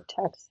great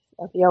texts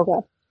of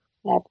yoga,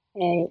 that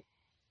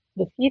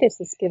the fetus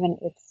is given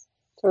its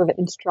sort of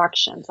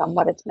instructions on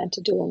what it's meant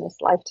to do in this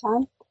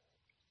lifetime.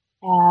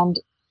 And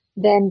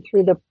then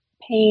through the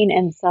pain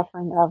and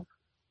suffering of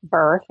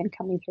birth and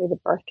coming through the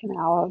birth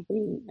canal, of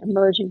being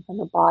emerging from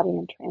the body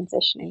and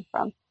transitioning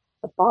from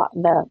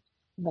the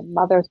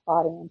mother's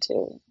body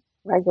into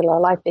regular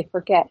life, they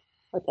forget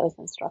what those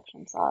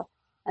instructions are,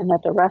 and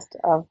that the rest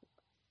of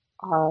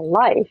our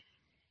life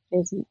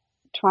is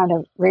trying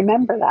to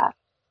remember that.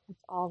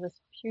 It's all this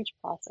huge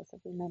process of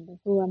remembering,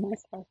 who am I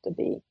supposed to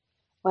be?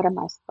 What am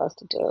I supposed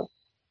to do?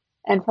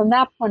 And from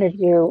that point of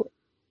view,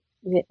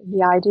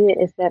 the idea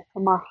is that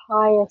from our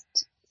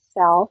highest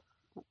self,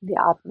 the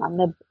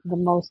Atman, the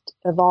most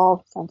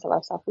evolved sense of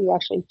ourself, we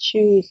actually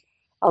choose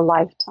a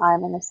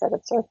lifetime and a set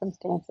of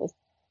circumstances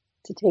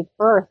to take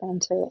birth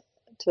and to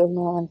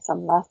learn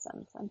some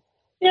lessons. And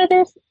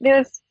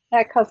there's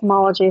that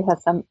cosmology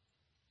has some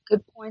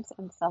good points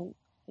and some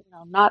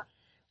not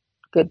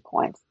good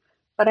points.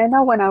 But I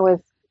know when I was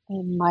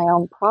in my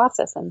own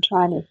process and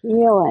trying to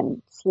heal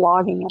and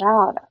slogging it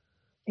out,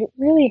 it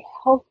really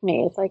helped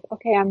me. It's like,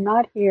 okay, I'm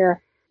not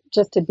here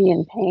just to be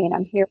in pain.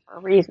 I'm here for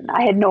a reason.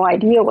 I had no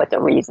idea what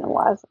the reason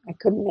was. I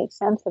couldn't make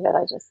sense of it.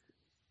 I just,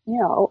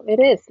 it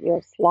is.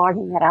 You're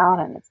slogging it out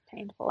and it's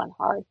painful and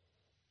hard.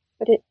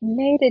 But it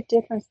made a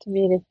difference to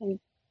me to think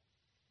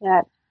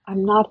that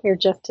I'm not here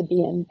just to be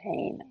in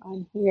pain.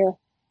 I'm here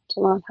to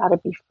learn how to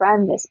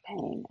befriend this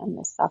pain and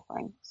this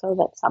suffering so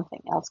that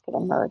something else could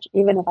emerge,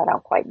 even if I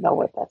don't quite know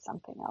what that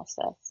something else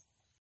is.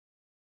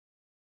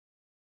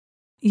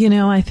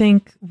 I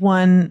think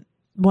one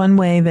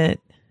way that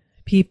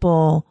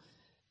people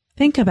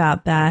think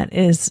about that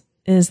is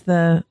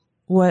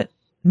what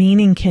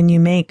meaning can you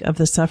make of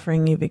the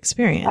suffering you've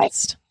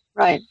experienced?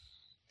 Right.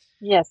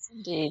 Yes,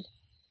 indeed.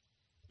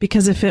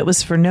 Because if it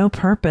was for no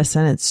purpose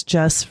and it's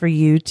just for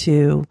you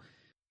to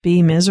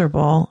be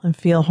miserable and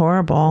feel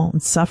horrible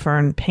and suffer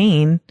in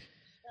pain,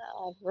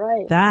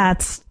 right,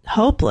 that's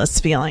hopeless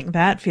feeling.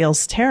 That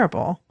feels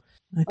terrible.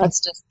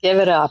 Let's just give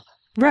it up.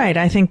 Right.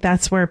 I think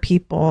that's where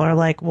people are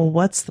like, well,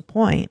 what's the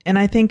point? And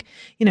I think,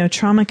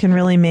 trauma can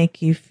really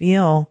make you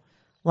feel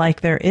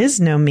like there is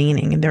no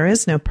meaning and there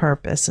is no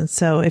purpose. And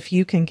so if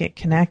you can get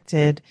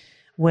connected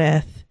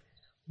with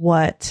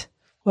what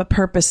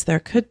purpose there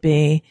could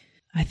be,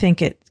 I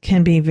think it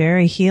can be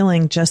very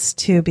healing just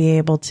to be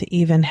able to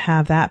even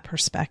have that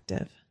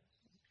perspective.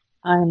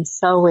 I'm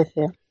so with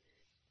you.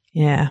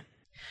 Yeah.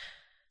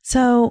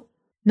 So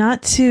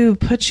not to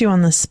put you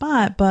on the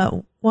spot, but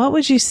what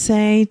would you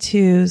say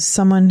to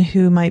someone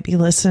who might be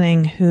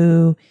listening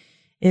who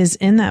is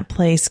in that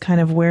place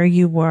kind of where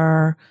you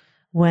were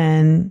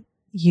when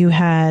you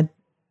had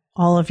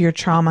all of your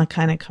trauma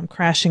kind of come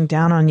crashing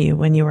down on you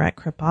when you were at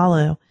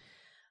Kripalu,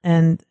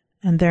 and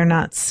they're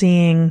not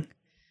seeing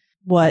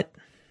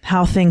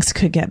how things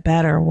could get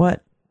better?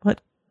 What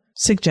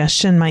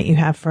suggestion might you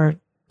have for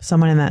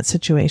someone in that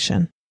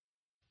situation?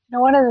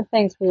 One of the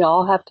things we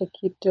all have to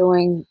keep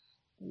doing,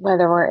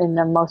 whether we're in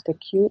the most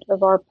acute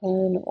of our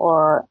pain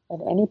or at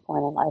any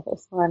point in life,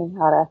 is learning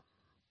how to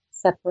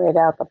separate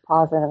out the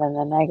positive and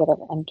the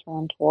negative and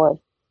turn toward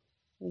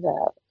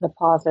the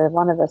positive.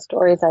 One of the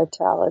stories I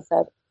tell is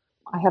that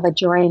I have a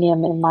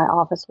geranium in my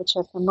office which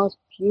has the most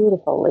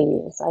beautiful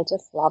leaves. I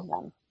just love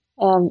them.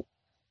 And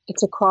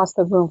it's across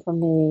the room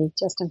from me,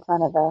 just in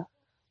front of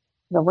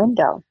the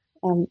window.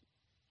 And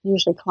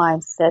usually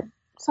clients sit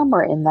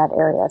somewhere in that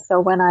area. So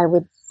when I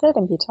would sit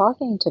and be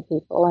talking to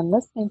people and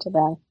listening to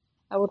them,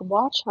 I would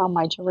watch how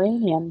my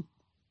geranium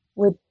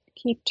would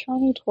keep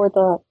turning toward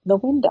the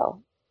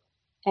window.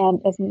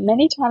 And as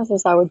many times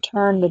as I would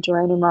turn the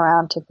geranium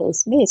around to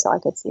face me so I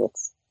could see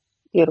its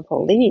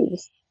beautiful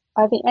leaves,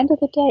 by the end of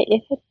the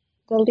day,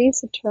 the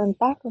leaves had turned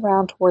back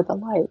around toward the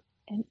light.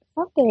 And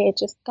someday it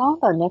just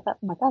dawned on me, I thought,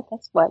 oh my God,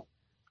 that's what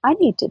I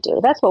need to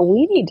do. That's what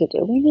we need to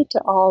do. We need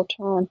to all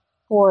turn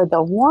for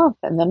the warmth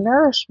and the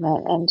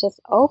nourishment and just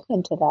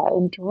open to that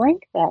and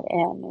drink that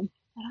in. And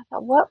I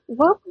thought, what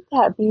would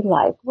that be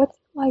like? What's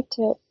it like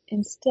to,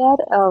 instead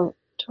of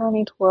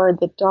turning toward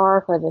the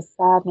dark or the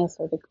sadness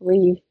or the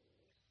grief,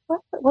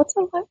 what's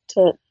it like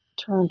to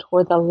turn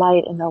toward the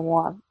light and the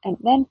warmth? And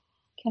then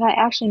can I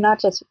actually not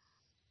just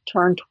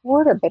turn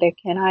toward it, but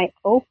can I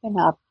open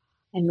up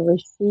and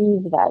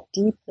receive that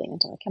deeply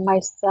into it? Can my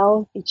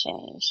cells be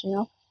changed?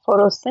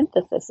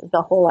 Photosynthesis is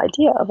the whole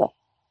idea of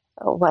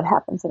what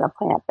happens in a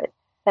plant. But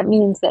that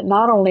means that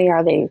not only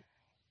are they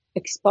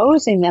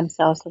exposing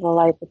themselves to the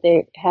light, but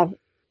they have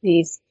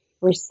these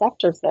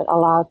receptors that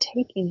allow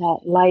taking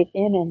that light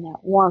in and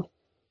that warmth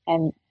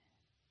and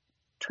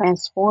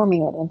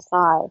transforming it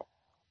inside.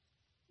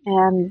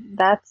 And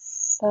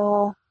that's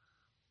what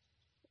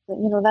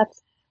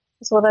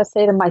I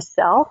say to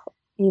myself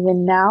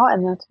even now,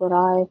 and that's what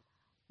I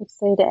would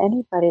say to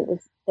anybody,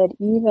 is that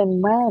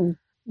even when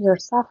you're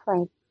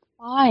suffering,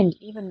 find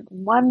even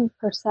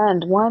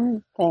 1%,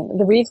 one thing.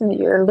 The reason that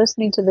you're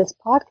listening to this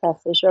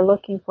podcast is you're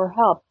looking for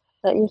help.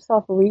 Let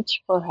yourself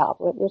reach for help.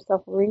 Let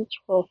yourself reach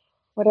for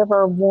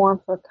whatever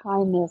warmth or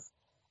kindness.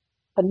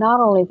 But not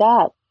only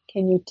that,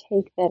 can you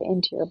take that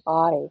into your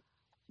body?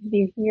 If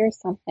you hear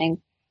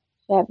something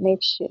that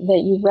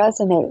you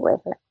resonate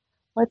with it,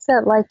 what's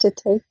that like to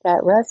take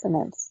that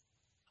resonance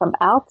from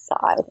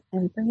outside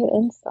and bring it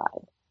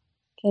inside?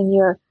 Can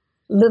your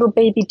little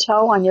baby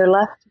toe on your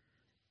left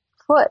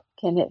foot,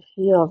 can it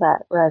feel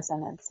that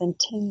resonance and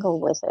tingle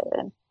with it?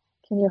 And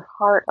can your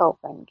heart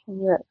open? Can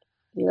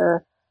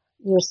your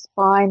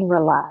spine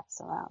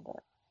relax around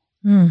it?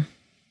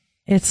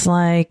 It's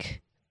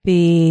like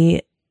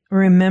the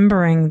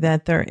remembering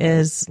that there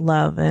is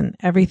love and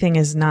everything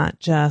is not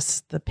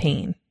just the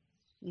pain.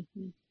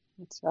 Mm-hmm.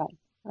 That's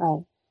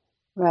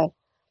right.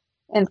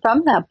 And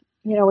from that,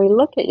 we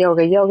look at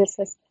yoga. Yoga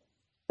says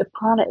the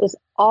prana is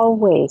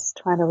always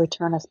trying to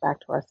return us back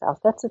to ourselves.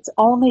 That's its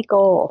only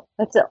goal.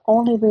 That's the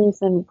only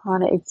reason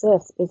prana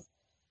exists,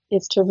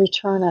 is to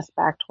return us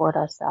back toward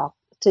ourselves,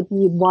 to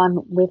be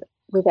one with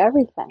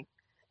everything.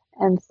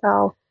 And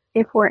so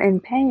if we're in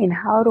pain,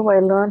 how do I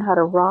learn how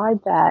to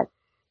ride that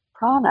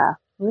prana,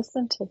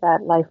 listen to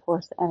that life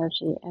force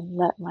energy, and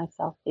let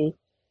myself be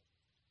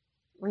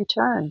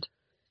returned?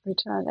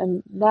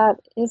 And that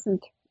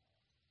isn't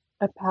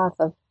a path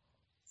of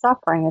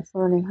suffering. It's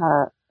learning how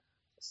to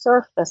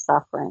surf the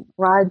suffering,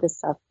 ride the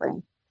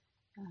suffering,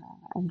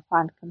 and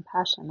find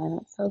compassion in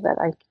it, so that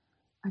I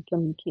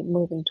can keep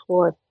moving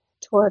toward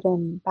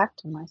and back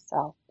to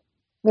myself.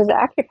 There's an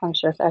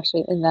acupuncturist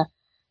actually in the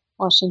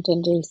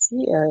Washington,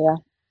 D.C. area,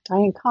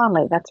 Diane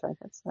Conley, that's right,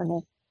 that's her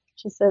name.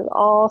 She says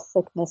all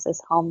sickness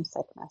is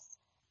homesickness.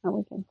 And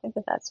we can think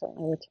of that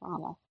certainly with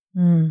trauma.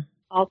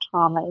 All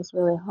trauma is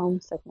really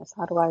homesickness.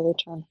 How do I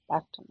return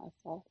back to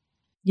myself?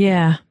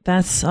 Yeah,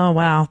 that's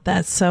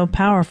so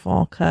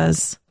powerful,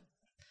 because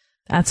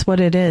that's what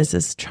it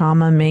is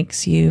trauma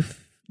makes you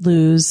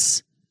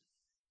lose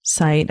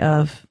sight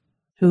of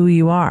who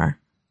you are,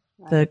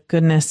 right. The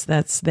goodness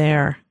that's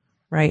there,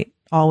 right?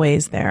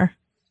 Always there.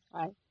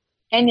 Right.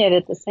 And yet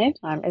at the same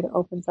time, it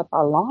opens up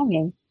our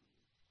longing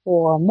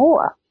for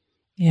more.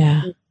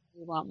 Yeah.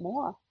 We want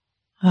more.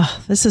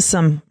 Oh, this is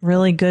some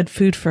really good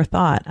food for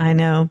thought. I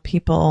know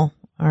people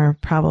are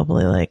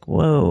probably like,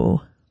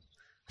 whoa.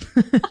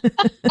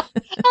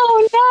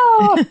 Oh,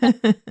 no.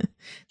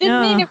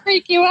 Didn't mean to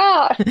freak you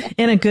out.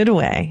 In a good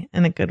way.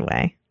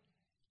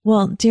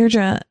 Well,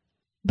 Deirdre,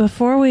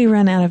 before we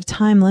run out of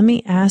time, let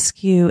me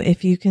ask you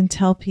if you can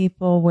tell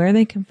people where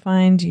they can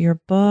find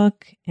your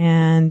book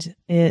and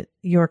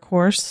your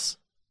course,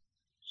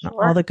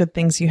 Sure. All the good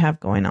things you have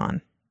going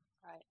on.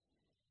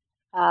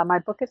 My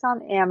book is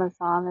on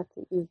Amazon. That's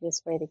the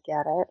easiest way to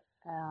get it.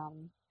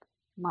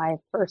 My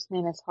first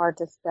name is hard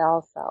to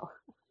spell,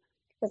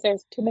 because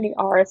there's too many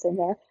R's in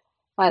there.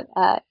 But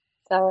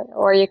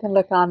or you can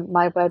look on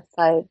my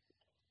website,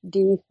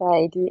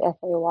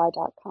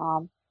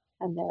 dfay.com,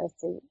 and you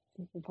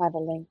can find a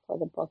link for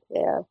the book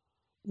there.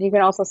 You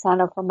can also sign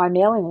up for my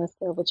mailing list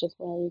there, which is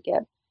where you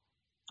get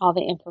all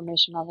the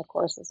information on the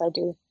courses. I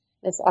do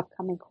this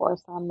upcoming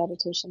course on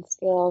meditation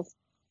skills,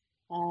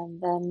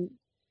 and then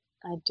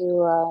I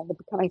do the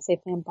Becoming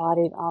Safely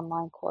Embodied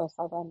online course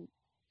I'll run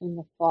in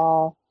the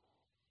fall.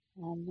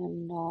 And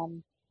then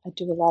I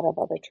do a lot of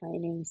other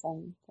trainings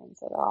and things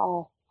that are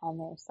all on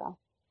there. So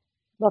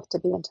love to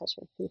be in touch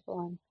with people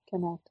and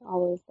connect.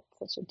 Always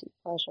such a deep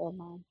pleasure of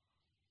mine.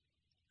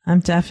 I'm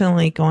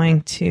definitely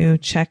going to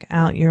check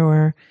out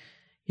your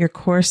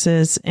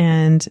courses,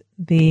 and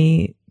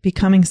the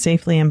Becoming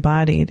Safely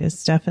Embodied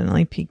has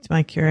definitely piqued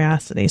my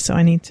curiosity. So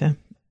I need to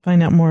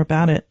find out more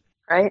about it.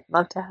 Great.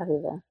 Love to have you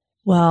there.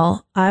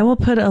 Well, I will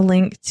put a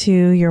link to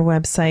your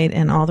website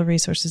and all the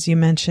resources you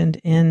mentioned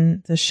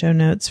in the show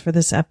notes for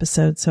this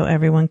episode so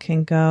everyone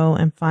can go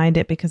and find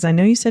it, because I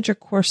know you said your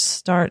course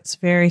starts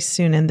very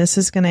soon, and this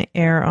is going to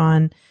air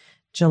on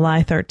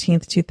July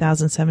 13th,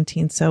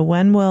 2017. So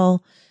when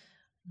will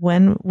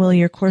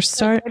your course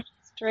start?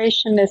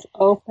 Registration is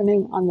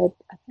opening I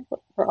think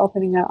we're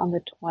opening it on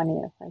the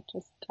 20th. I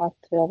just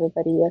talked to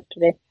everybody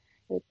yesterday.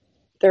 It's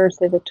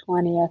Thursday the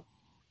 20th.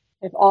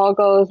 If all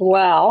goes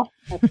well,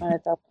 that's when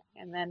it's open.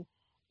 And then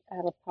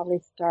it'll probably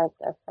start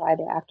the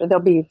Friday after.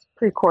 There'll be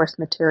pre-course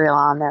material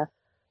on there,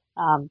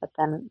 but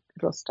then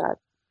it'll start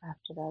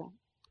after that.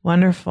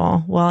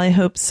 Wonderful. Well, I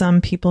hope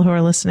some people who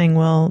are listening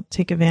will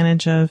take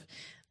advantage of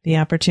the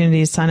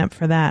opportunity to sign up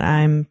for that.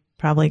 I'm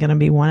probably going to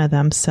be one of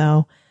them.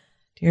 So,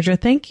 Deirdre,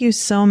 thank you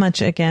so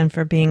much again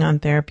for being on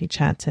Therapy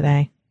Chat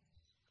today.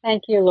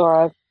 Thank you,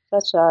 Laura.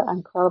 Such an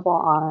incredible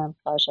honor and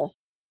pleasure.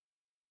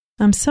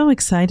 I'm so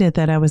excited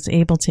that I was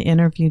able to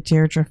interview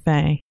Deirdre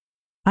Fay.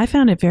 I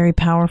found it very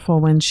powerful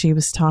when she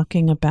was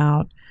talking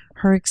about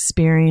her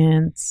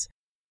experience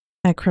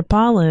at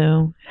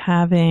Kripalu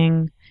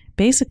having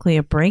basically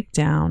a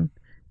breakdown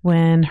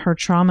when her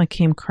trauma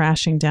came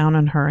crashing down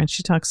on her. And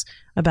she talks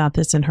about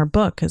this in her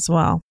book as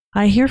well.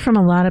 I hear from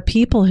a lot of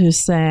people who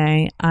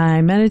say,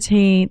 I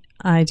meditate,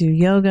 I do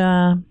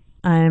yoga,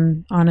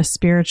 I'm on a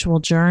spiritual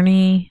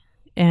journey,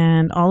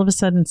 and all of a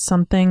sudden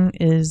something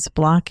is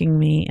blocking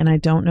me and I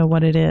don't know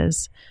what it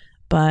is.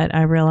 But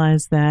I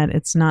realize that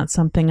it's not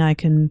something I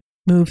can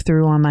move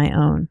through on my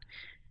own.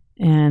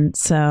 And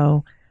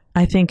so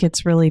I think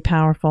it's really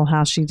powerful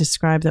how she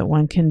described that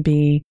one can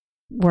be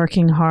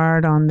working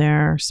hard on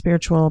their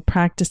spiritual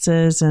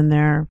practices and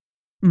their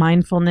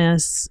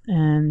mindfulness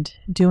and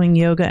doing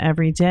yoga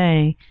every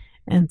day,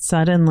 and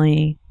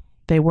suddenly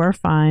they were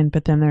fine,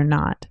 but then they're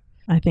not.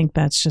 I think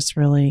that's just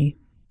really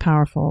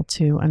powerful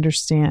to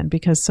understand,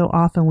 because so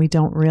often we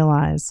don't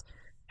realize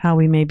how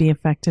we may be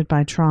affected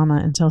by trauma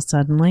until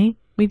suddenly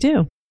we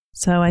do.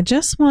 So I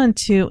just want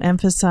to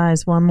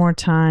emphasize one more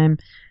time,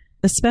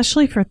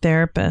 especially for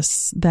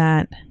therapists,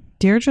 that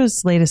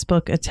Deirdre's latest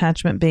book,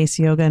 Attachment-Based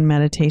Yoga and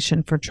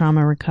Meditation for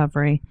Trauma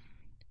Recovery,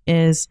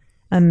 is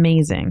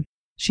amazing.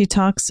 She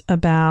talks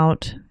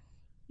about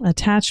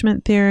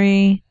attachment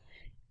theory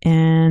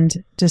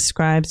and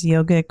describes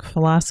yogic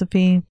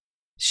philosophy.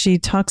 She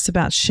talks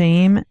about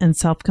shame and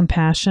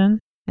self-compassion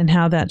and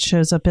how that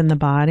shows up in the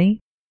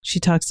body. She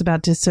talks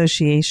about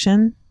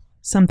dissociation,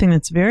 something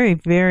that's very,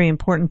 very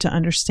important to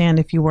understand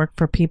if you work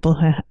for people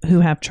who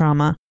have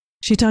trauma.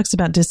 She talks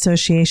about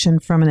dissociation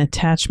from an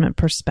attachment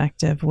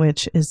perspective,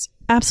 which is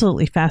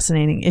absolutely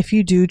fascinating. If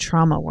you do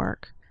trauma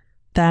work,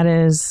 that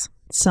is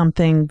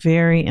something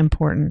very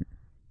important.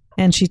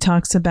 And she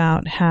talks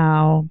about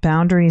how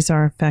boundaries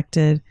are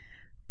affected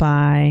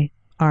by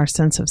our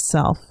sense of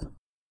self.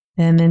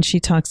 And then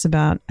she talks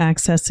about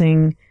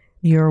accessing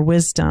your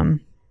wisdom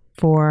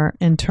for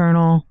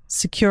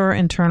secure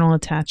internal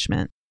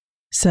attachment.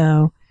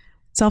 So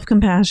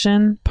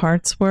self-compassion,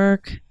 parts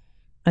work,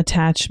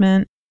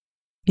 attachment,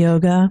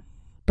 yoga,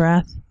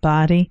 breath,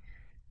 body.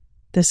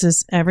 This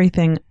is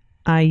everything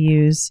I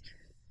use.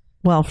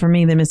 Well, for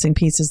me, the missing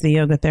piece is the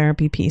yoga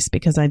therapy piece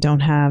because I don't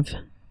have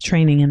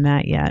training in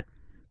that yet.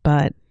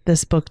 But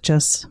this book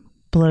just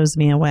blows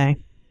me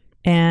away.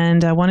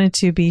 And I wanted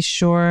to be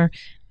sure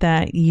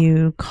that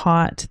you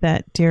caught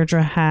that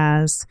Deirdre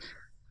has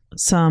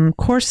some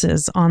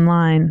courses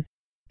online,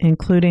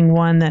 including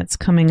one that's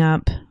coming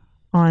up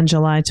on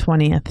July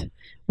 20th,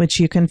 which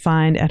you can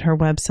find at her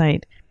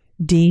website,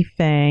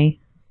 dfay,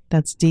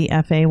 that's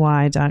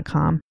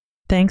dfay.com.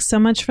 Thanks so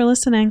much for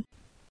listening.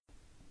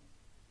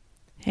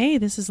 Hey,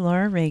 this is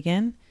Laura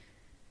Reagan.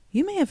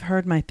 You may have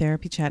heard my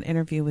Therapy Chat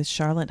interview with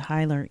Charlotte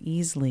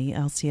Heiler-Easley,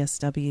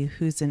 LCSW,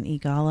 who's an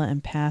EGALA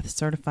and PATH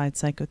certified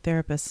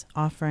psychotherapist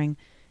offering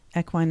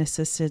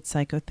equine-assisted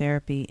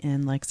psychotherapy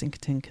in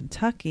Lexington,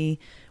 Kentucky,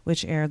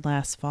 which aired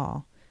last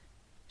fall.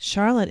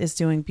 Charlotte is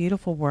doing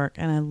beautiful work,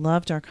 and I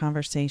loved our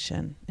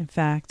conversation. In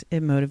fact,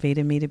 it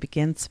motivated me to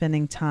begin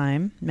spending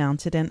time,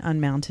 mounted and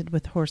unmounted,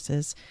 with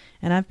horses,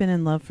 and I've been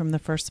in love from the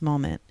first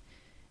moment.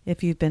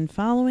 If you've been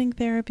following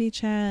Therapy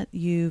Chat,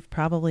 you've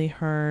probably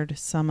heard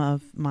some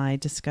of my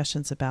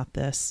discussions about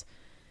this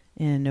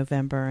in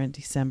November and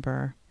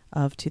December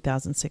of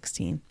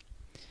 2016.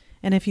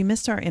 And if you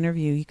missed our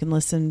interview, you can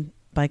listen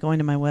by going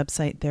to my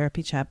website,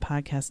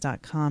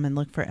 therapychatpodcast.com, and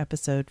look for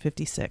episode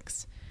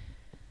 56.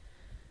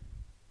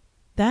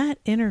 That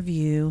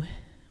interview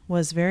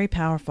was very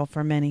powerful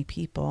for many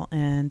people,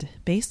 and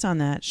based on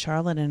that,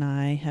 Charlotte and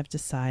I have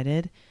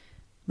decided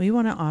we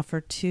want to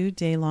offer 2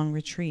 day-long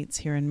retreats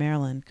here in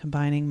Maryland,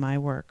 combining my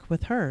work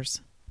with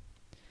hers.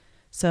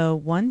 So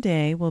one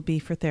day will be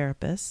for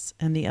therapists,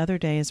 and the other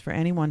day is for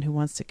anyone who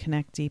wants to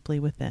connect deeply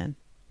within.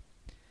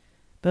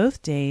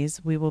 Both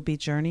days, we will be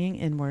journeying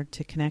inward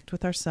to connect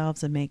with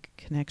ourselves and make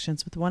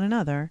connections with one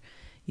another,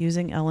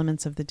 using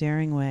elements of the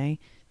Daring Way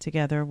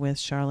together with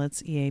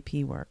Charlotte's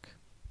EAP work.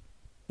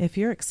 If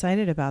you're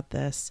excited about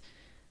this,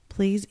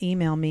 please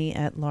email me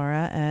at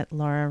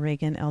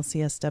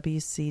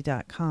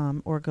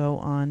laura@laurareaganlcswc.com or go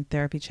on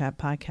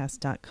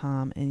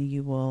therapychatpodcast.com and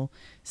you will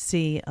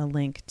see a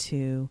link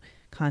to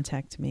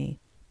contact me.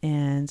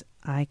 And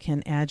I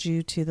can add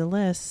you to the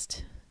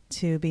list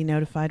to be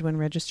notified when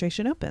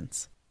registration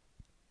opens.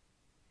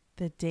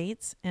 The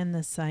dates and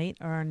the site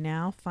are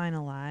now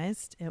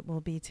finalized. It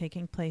will be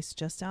taking place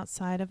just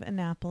outside of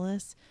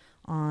Annapolis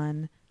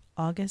on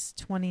August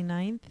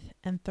 29th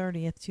and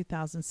 30th,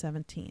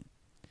 2017.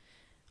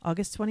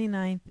 August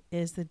 29th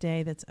is the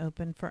day that's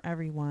open for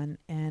everyone,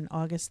 and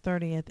August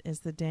 30th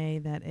is the day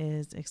that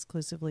is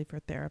exclusively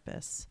for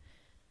therapists.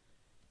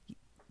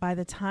 By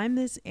the time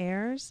this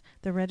airs,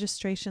 the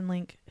registration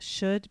link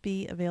should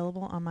be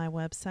available on my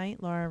website,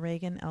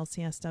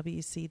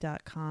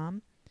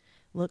 laurareaganlcswc.com.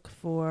 Look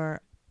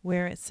for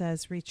where it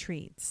says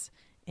retreats,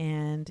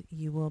 and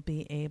you will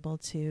be able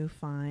to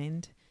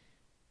find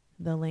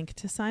the link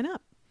to sign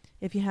up.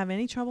 If you have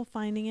any trouble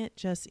finding it,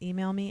 just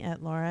email me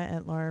at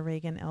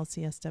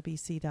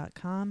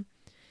laura@laurareaganlcswc.com.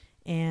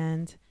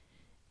 And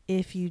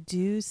If you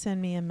do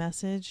send me a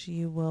message,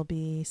 you will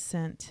be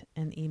sent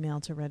an email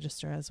to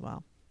register as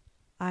well.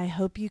 I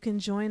hope you can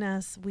join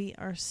us. We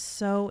are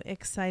so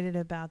excited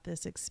about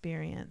this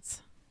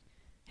experience.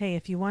 Hey,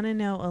 if you want to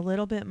know a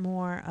little bit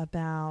more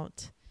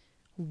about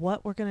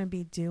what we're going to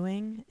be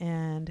doing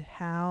and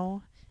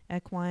how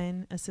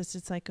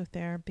equine-assisted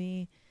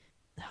psychotherapy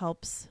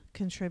helps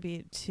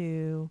contribute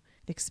to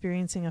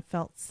experiencing a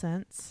felt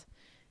sense,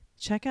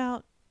 check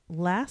out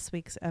last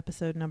week's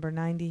episode number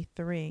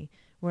 93,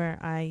 where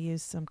I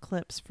used some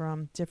clips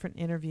from different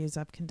interviews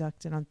I've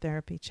conducted on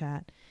Therapy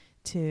Chat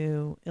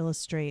to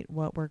illustrate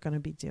what we're going to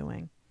be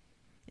doing.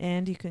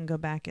 And you can go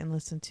back and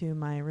listen to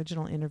my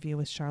original interview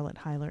with Charlotte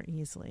Heiler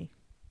easily.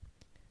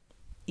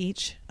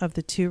 Each of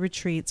the 2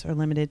 retreats are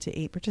limited to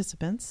 8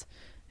 participants,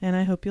 and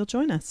I hope you'll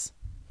join us.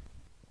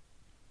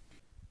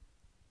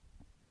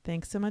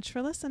 Thanks so much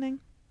for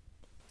listening.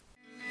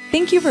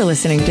 Thank you for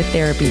listening to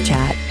Therapy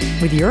Chat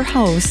with your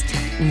host,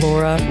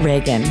 Laura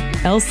Reagan,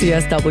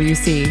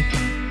 LCSWC.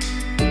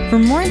 For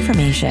more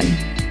information,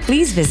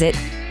 please visit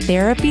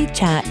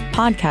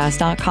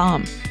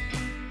therapychatpodcast.com.